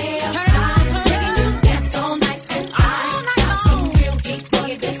track way up high. Making you dance all night, and I got some real heat for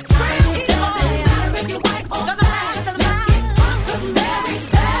you this time. It doesn't matter if you're white or black. Let's get drunk 'cause Mary's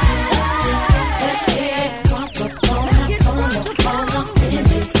back. Let's get drunk 'cause fun in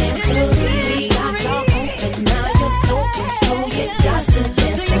this dancery. Got y'all open, now you're floating, so you got to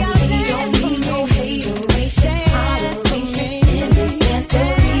dance for me. Don't need no hateration, holleration in this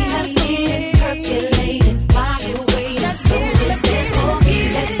dancery. Let's get it percolating while you're waiting. So just dance for me.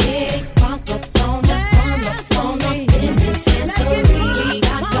 Let's get it crunk up on the fun up in this dancery.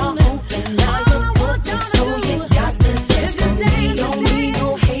 Got y'all open, now you're floating, so you got to dance for me. Don't need no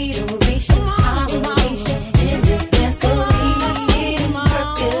hateration, holleration in this dancery. Let's get it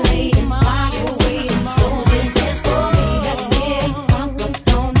percolating while you're waiting. So just dance for me. Let's get it crunk up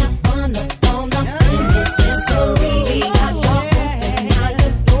on the fun up in this dancery. Got y'all open, now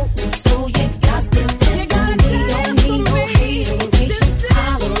you're floating, so you got to dance for me. Don't need no hateration,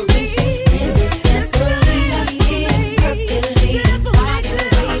 holleration in this dancery. Let's get it percolating while you're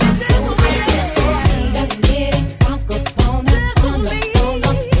waiting. So just dance for me. Let's get it crunk up on the fun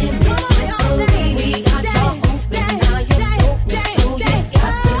up in this dancery. Got y'all open, now you're floating, so you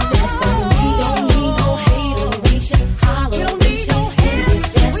got to dance for me. Don't need no hateration, holleration in this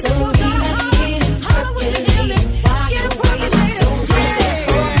dancery. Let's get it percolating while you're waiting. So just dance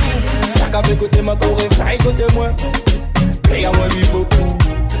for me. Sac avec côté ma corée, faille côté moi. Paye à moi oui beaucoup.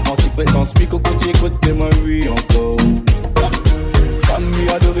 Antipressence, mi cocotier côté moi oui encore. Femme mi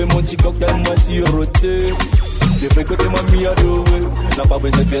adoré mon petit cocktail moi siroté. J'ai fait côté moi mi adoré. N'a pas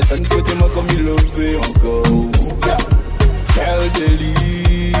besoin de personne côté moi comme il le fait encore. Quel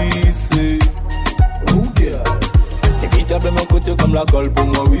délice. Oh yeah. Évitablement côté comme la colle pour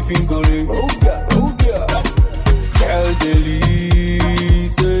moi oui fin collé. Oh yeah, oh yeah. Quel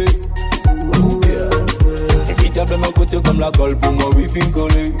délice. Oh yeah. Évitablement côté comme la colle pour moi oui fin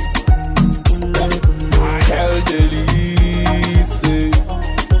collé. Quel délice.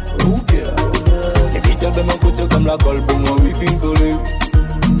 Oh yeah. Évitablement côté comme la colle pour moi oui fin collé.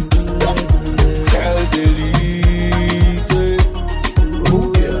 Quel délice.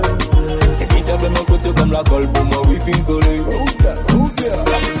 Oh yeah. Évitablement côté comme la colle pour moi oui fin collé. Oh yeah, oh yeah.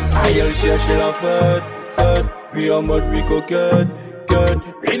 Aïe elle cherche la fête. Puis en mode oui coquette.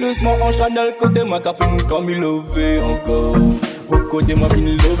 Puis doucement en Chanel côté ma cafine comme il le fait encore. Au côté ma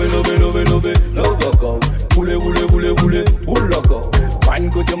fine love encore. Roule encore. Wine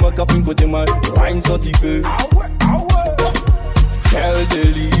côté ma cafine côté ma wine sorti feu. Quel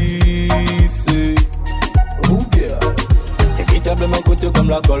délice. Oh yeah. Évitablement côté comme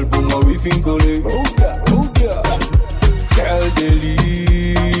la colle pour moi oui fin collé. Oh yeah, oh yeah. Quel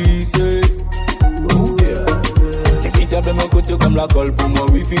délice. Oh yeah. Évitablement côté comme la colle pour moi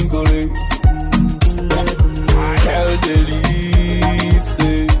oui fin collé. Quel délice.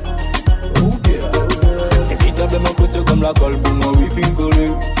 Oh yeah. Évitablement côté comme la colle pour moi oui fin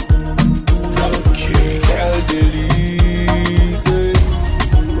collé. Quel délice.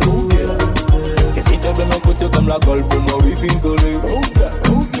 Oh yeah. Évitablement côté comme la colle pour moi oui fin collé. Oh yeah,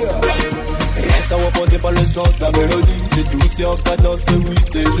 oh yeah. Rien ça va porter par le sens de la mélodie. C'est tout, c'est en cadence, oui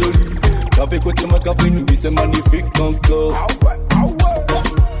c'est joli. Café côté ma café, oui c'est magnifique encore.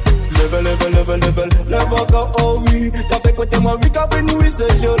 lève encore, oh oui. T'as fait côté moi, oui, qu'après nous, oui,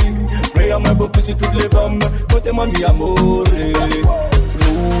 c'est joli. Play à moi beaucoup sur toutes les femmes, côté moi, mi amore.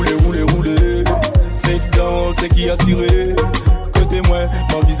 Roulez, faites danser qui a tiré. Côté moi,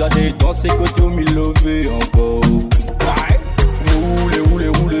 mon visage est dansé, côté au mille levé encore.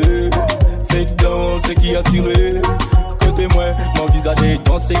 Roulez, faites danser qui a tiré. Côté moi, mon visage est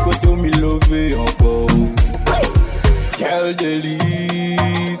dansé, côté au mille levé encore. Quel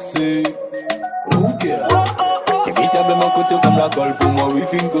délice. Oh girl, inévitablement côté comme la colle pour moi, oui,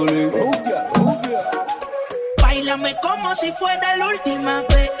 fin collé. Oh girl. Báilame como si fuera la última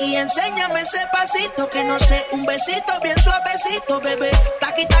vez y enséñame ese pasito que no sé, un besito bien suavecito, bebé.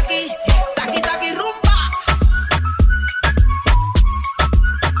 Taqui, taqui, taqui, taqui, rumba.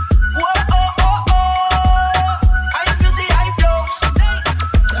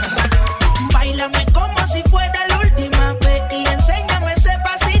 Báilame como si fuera la última vez y enséñame ese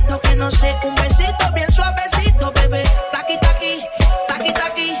pasito que no sé, un besito bien suavecito, bebé. Taqui, taqui, taqui,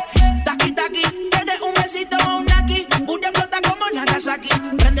 taqui, taqui, taqui. ¿Quieres un besito o un aquí? Booty explota como Nagasaki.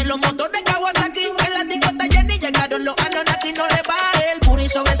 Prende los motores Kawasaki. En la discota Jenny llegaron los Anunnaki. No le baje, el booty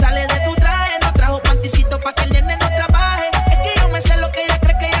sobresale de tu traje. No trajo panticito pa' que el nene no trabaje. Es que yo me sé lo que ella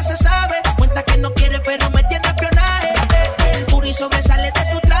cree que ya se sabe. Cuenta que no quiere pero me tiene espionaje. El booty sobresale de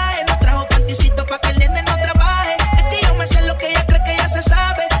tu traje. No trajo panticito pa' que el nene no trabaje. Es que yo me sé lo que ella cree que ya se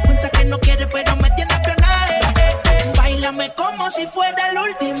sabe. Cuenta que no quiere pero me tiene espionaje. Báilame como si fuera la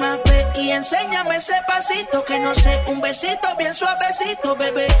última vez y enséñame ese pasito que no sé, un besito bien suavecito,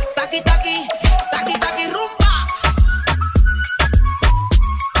 bebé. Taqui, taqui, taqui, taqui, rumba.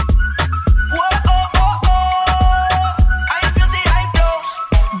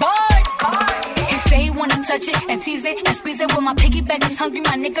 Touch it and tease it and squeeze it. When my piggyback is hungry,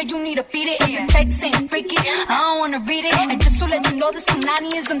 my nigga, you need to feed it. If the text ain't freaky, I don't wanna read it. And just to let you know, this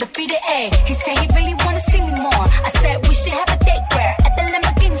Punani is undefeated. Ayy, he said he really wanna see me more. I said we should have a date where at the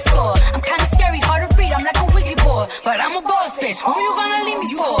Lamborghini store. I'm kinda scary, hard to read. I'm like a Ouija board, but I'm a boss bitch. Who you gonna leave me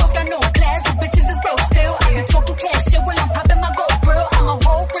for? You got no class, you bitches is broke still. I been talking cash shit while I'm popping my gold grill. I'm a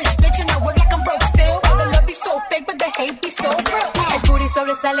whole rich bitch and I work like I'm broke still. All the love be so fake, but the hate be so real. El booty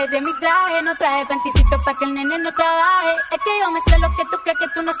sobresale de mi traje, no traje panticito pa' que el nene no trabaje. Es que yo me sé lo que tú crees que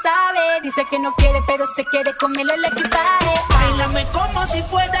tú no sabes. Dice que no quiere, pero se quiere comerle el equipaje. Báilame como si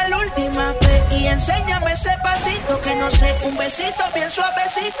fuera la última vez y enséñame ese pasito que no sé, un besito bien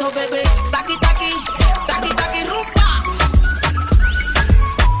suavecito, bebé. Taqui, taqui, taqui, taqui, rumba.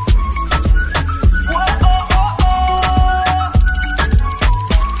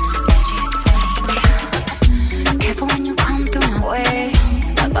 Careful when you come through my way.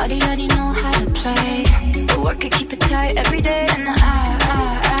 My body already know how to play. The work it, keep it tight every day. And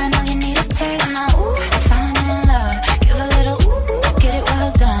I know you need a taste. Now, ooh, I'm falling in love. Give a little ooh, get it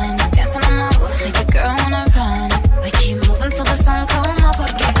well done. Dancing on my ooh, make a girl wanna run. We keep moving till the sun come up.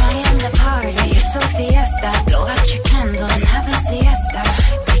 Porque I am the party, it's a fiesta. Blow out your candles and have a siesta.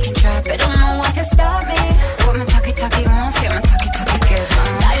 We can try, but no one can stop me. Got my talkie wrongs, get my talkie good.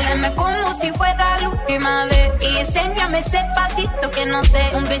 Dáleme como si fuera la última vez y enséñame ese pasito que no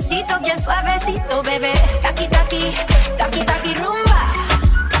sé, un besito bien suavecito, bebé. Taqui, taqui, taqui, taqui, rumba.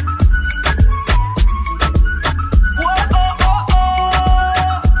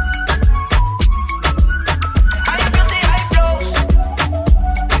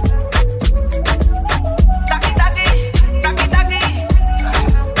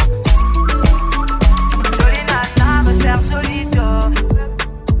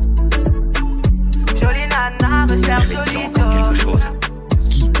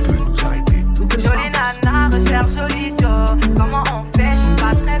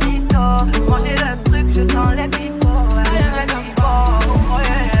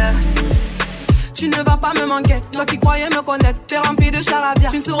 Toi qui croyais me connaître, t'es rempli de charabia.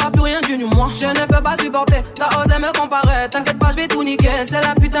 Tu ne sauras plus rien du moi. Je ne peux pas supporter, t'as osé me comparer. T'inquiète pas, je vais tout niquer, c'est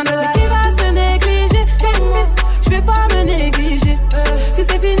la putain de la. Mais qui va se négliger? Je vais pas me négliger. Si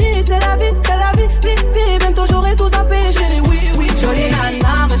c'est fini, c'est la vie, vie. Bientôt j'aurai tout zappé. Chérie, oui. Jolie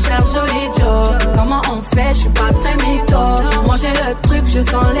nana, recherche joli Joe. Comment on fait? Je suis pas très mytho. Moi j'ai le truc, je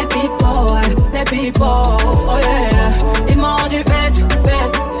sens les people, oh yeah. Ils m'ont dit bête.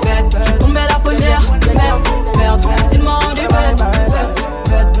 J'suis tombé la première, merde. Ils m'ont dit bête.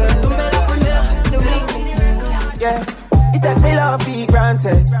 Tombé la première, yeah. You take me love for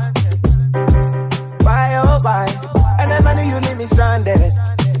granted. Why, oh why? I never knew you leave me stranded.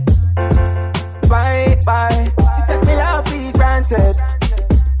 Bye. You take me love for granted.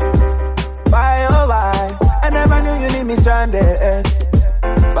 Why, oh why? I never knew you leave me stranded.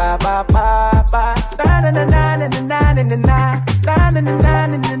 Ba. Na na na na na na.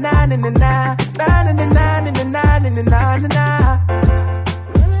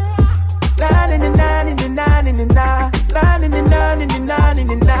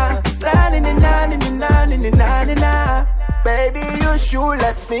 Baby, you should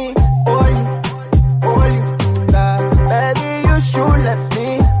let me hold you, love. Baby, you should let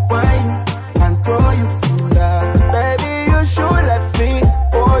me wine and throw you, love. Baby, you should let me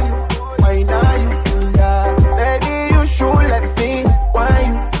hold you, wine you, love. Baby, you should let me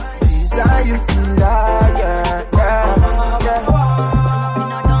wine, desire you, love,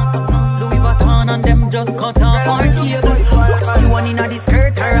 Louis Vuitton and them just cut off our cable. Watch the one in the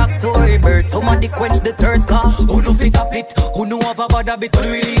skirt or October bird. Somebody quench the thirst car. Who know fit up it? Who know have a bad habit? Who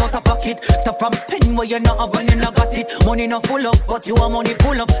really out of pocket? Stop from spending where you not have when you not got it. Money not full up, but you want money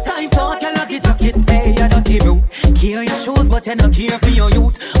full up. Time so I can lock it, jacket. Hey, you dirty bro. Care your shoes, but you not care for your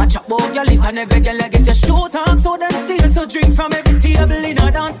youth. I chop out your list and every girl I get your shoe talk. So then steal, so drink from every table in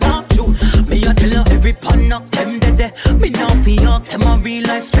a dance talk show. Me I tell her every pan up them dead. Me now feel up them a real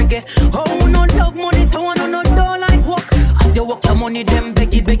life struggle. Oh no love money, so I no don't like work. As you work your money, them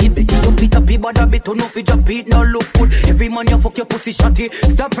beggy. You fit up your body, bit to no fit drop it, no look good. Every man you fuck your pussy shotty.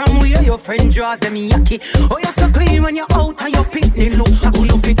 Stop from where your friend draws them yucky. Oh you're so clean when you're out and your pitney look. Who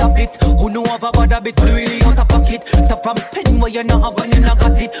you fit up it? Who know have a body bit really out of pocket? Stop from spending where you not have when you not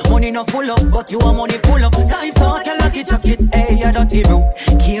got it. Money not full up, but you want money full up. Time so I can lock it, jacket. Hey, you dirty bro.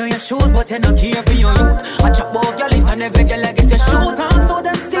 Care your shoes, but you not care for your youth. I chop out your list and every girl I get your shoe talk. So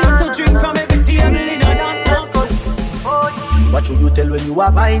them steal, so drink from every table in a dance talk. What should you tell when you are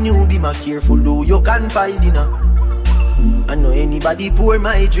buying new? Be more careful, though you can find dinner. I know anybody pour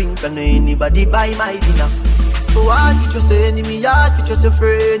my drink, I know anybody buy my dinner. So hard for just your enemy, hard for just your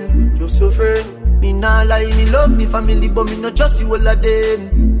friend, just your friend. Me nah lie, me love me family, but me not trust you all of them.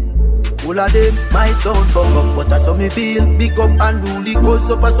 All of them might sound fuck up, but that's how me feel. Big up and rule, cause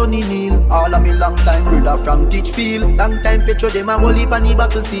up a sunny kneel. All of me long time brother from Ditchfield. Long time petro them a whole heap on the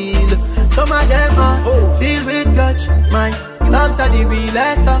battlefield. Some of them are filled with grudge. My dogs are the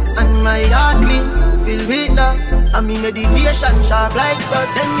realest dogs, and my heart clean, filled with love. And me meditation sharp like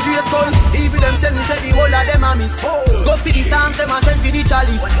studs. Dangerous call, even them send me say the whole of them a miss. Go for the psalms, them a send for the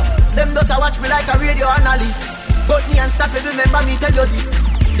chalice. Them does a watch me like a radio analyst. But me and stop it, remember me tell you this.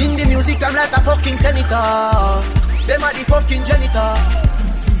 In the music I'm like a fucking senator. Them are the fucking janitor.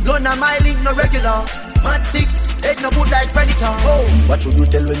 Loan a my link no regular. Mad sick, head no good like predator. What should you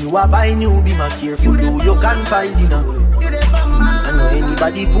tell when you are buying new? Be more careful, though you can find dinner. I know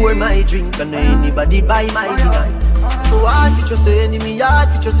anybody pour my drink, I know anybody buy my dinner. So hard for just your enemy, hard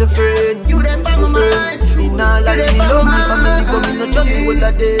for just your friend. You them so friend. Me nah lie, me love me family, but me not just you all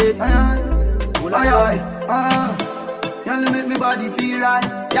of them. You make me body feel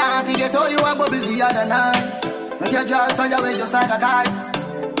right. Can't forget how you a bubble the other night. Make your jaws fly away just like a kite.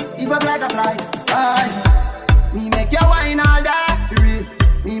 If I'm like a fly, me make you wine all day. For real,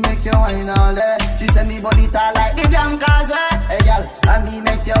 me make you wine all day. She say me body tall like the damn causeway. Hey girl, and me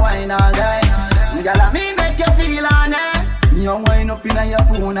make you wine all day. Girl, and me make you feel on it. Me a wine up in your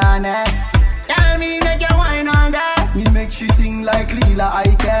phone on it. Girl, me make you wine all day. Me make she sing like Lila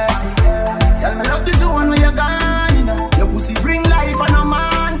I care. Girl, me love the zone where you gone, you know. Your pussy bring life and a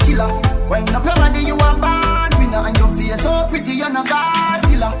man killer. Wind up your body, you a band winner. And your face so pretty, you're no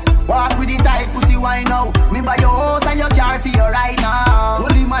Godzilla. Walk with the tight pussy wine out. Me buy your house and your car for you right now.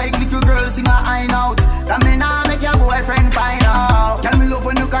 Only my little girl sing a high out. That me nah make your boyfriend find out. Tell me love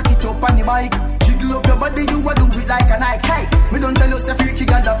when you cock it up on the bike. Jiggle up your body, you a do it like a Nike. Hey, me don't tell you say freaky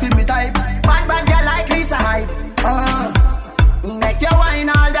girl that feel me type. Bad girl like Lisa Hype. Me make you wine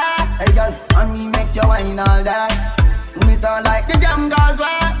all day. Hey girl, and me make you wine all day. Me don't like the damn girls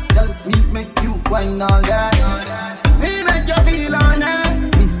way. Girl, me make you wine all day. Me make you feel on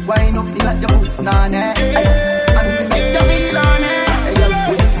it. Me wine up in like your foot on it. And me make you feel on it. Hey girl,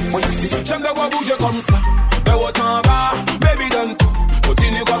 j'aime de voir bouger comme ça. De haut en bas, baby donne tout.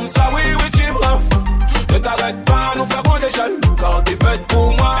 Continue comme ça, oui, tu bref. Ne t'arrête pas, nous ferons des jaloux. Quand t'es faite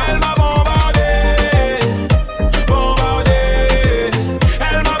pour moi, elle m'a bombardé.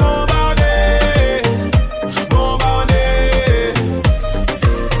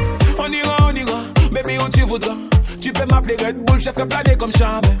 Tu peux m'appeler Red Bull, chef que planer comme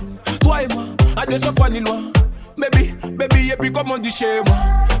jamais. Toi et moi, à 200 fois ni loin. Baby, et puis comme on dit chez moi.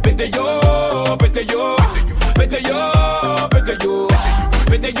 Pété yo, pété yo, pété yo, pété yo,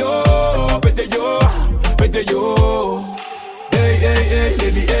 pété yo, pété yo, pété yo. Hey,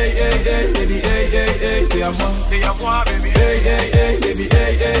 baby, baby, t'es à moi, baby. Hey, baby,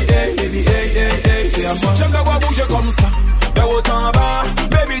 baby, t'es à moi. J'aime d'avoir bougé comme ça, de haut en bas,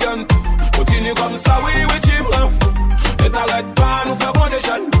 baby donne tout. Continue comme ça, oui, tu bref. Ne t'arrête pas, nous ferons des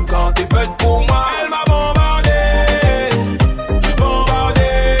jaloux. Quand t'es faite pour moi, elle m'a bombardé.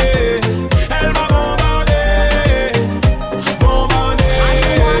 Elle m'a bombardé.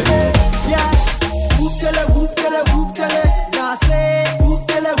 Yeah, whoop tele,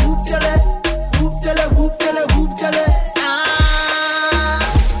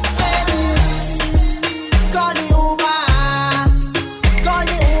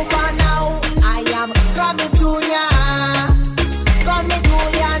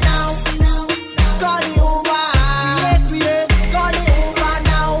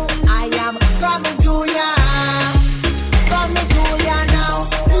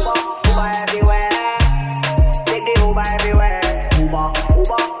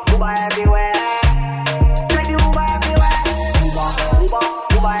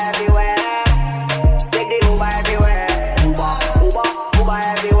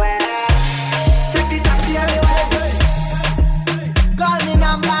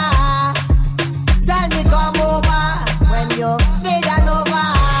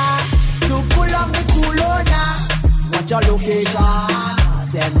 your location.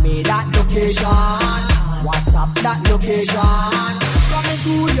 Send me that location. WhatsApp that location. Coming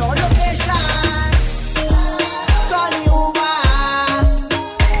to your location. Call the Uber.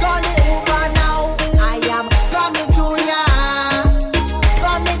 Call the Uber now. I am coming to ya.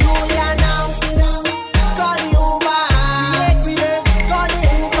 Coming to ya now. Call the Uber. Call the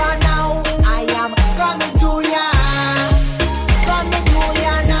Uber now. I am coming to ya. Coming to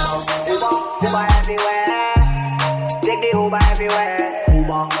ya now. Uber everywhere. Take the Uber everywhere.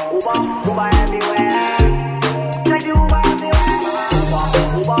 Uber everywhere. Take the Uber everywhere.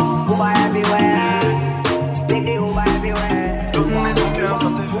 Uber everywhere. Take the Uber everywhere. Donner ton cœur, ça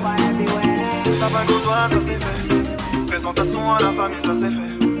c'est fait. La bague au doigt, ça c'est fait. Présentation à la famille, ça c'est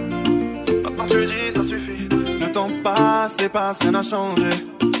fait. Maintenant tu dis, ça suffit. Le temps passe et passe, rien n'a changé.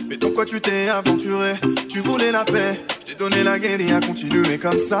 Mais dans quoi tu t'es aventuré? Tu voulais la paix, je t'ai donné la guerre et à continuer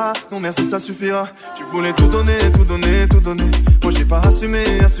comme ça. Non merci, ça suffira. Tu voulais tout donner, tout donner, tout donner. Moi j'ai pas assumé.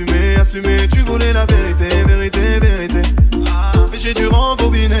 Tu voulais la vérité. Mais j'ai dû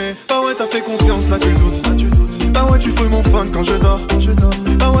rembobiner. Bah ouais, t'as fait confiance, là tu doutes. Bah ouais, tu fouilles mon phone quand je dors.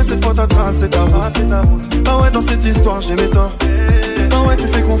 Bah ouais, cette fois ta trace, c'est ta route. Bah ouais, dans cette histoire j'ai mes torts. Bah ouais, tu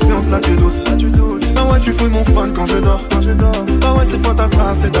fais confiance, là tu doutes. Bah ouais, tu fouilles mon phone quand je dors. Bah ouais, cette fois ta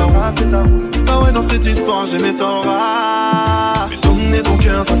trace, c'est ta route. Bah ouais, dans cette histoire j'ai mes torts. Mais donner ton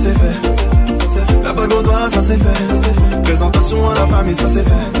cœur, ça c'est fait. La bague au doigt, ça c'est fait. Présentation à la famille, ça c'est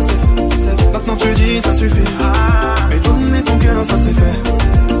fait. Maintenant tu dis, ça suffit. Mais donner ton cœur, ça c'est fait.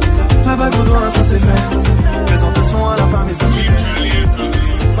 La bague au doigt, ça c'est fait. Présentation à la famille, ça c'est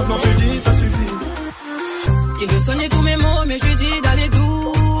fait. Maintenant tu dis, ça suffit. Il veut soigner tous mes mots, mais je lui dis d'aller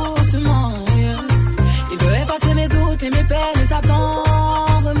doucement. Yeah. Il veut effacer mes doutes et mes peines et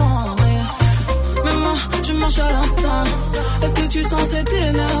s'attendrement. Yeah. Mais moi, je marche à l'instant. Est-ce que tu sens cette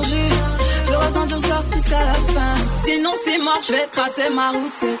énergie? Je ressens ça jusqu'à la fin. Sinon c'est mort, je vais tracer ma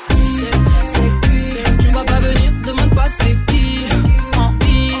route. C'est cuit. Tu ne vas pas venir, demande pas c'est qui. En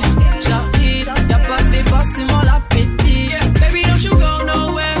I, j'arrive. Y'a pas de débat, c'est moi l'appétit. Baby, don't you go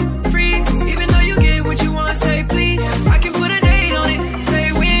nowhere. Free, even though you get what you want, say please. I can put a date on it.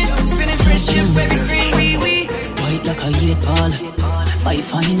 Say when, spinning French chips, baby scream, oui. White like a 8-ball.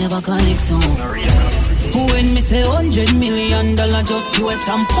 Wi-Fi never connects so. When me say $100 million, just US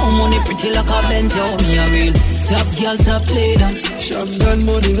and pound money pretty like a Benz, yo, me a real top girl, top leader. Shotgun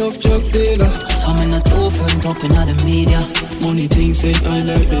money, enough drug dealer. I'm in a two front up in the media. Money things say I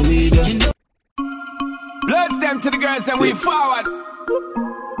like the leader. Bless them to the girls and we forward.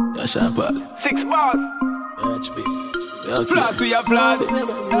 Yeah, Champagne. 6 bars. HP. Floss, we have floss.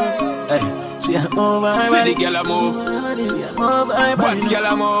 Hey, she a move, see the girl a move. She a move, watch girl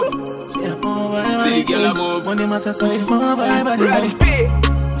a move. See the girl a move. Money matters, so she move her body.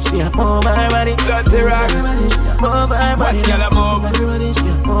 She a move her body. Dirty rock. Move her body. Watch girl a move. She a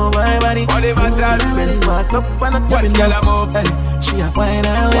move her body. Money matters. Benz back up and a watch girl a move. She a wine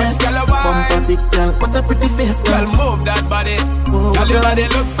her waist. Watch girl a wine. Bump a big girl, what a pretty face. Girl move that body. Girl your body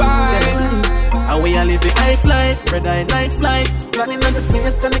look fine. And we a live the hype life, red eye night flight. Planning on the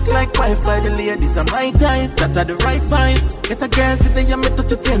place, connect like Wi-Fi. The ladies are my ties, that are the right vibes. Get a girl today and me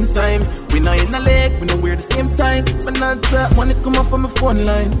touch at same time. We not in a leg, we not wear the same size. But not that when it come off from my phone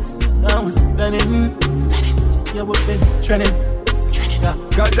line. I was spinning, yeah, we've been trending. Yeah.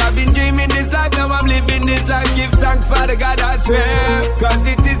 Cause I've been dreaming this life, now I'm living this life. Give thanks for the God I swear. Cause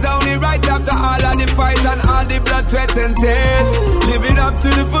it is only right after all of the fight and all the blood, sweat and tears. Living up to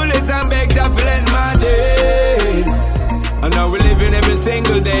the fullest and beg that to end my days. And now we're living every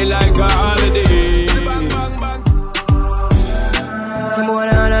single day like a holiday. Some more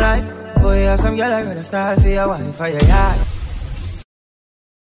on a life. Boy, you have some girl I rather style for your wife or your yard.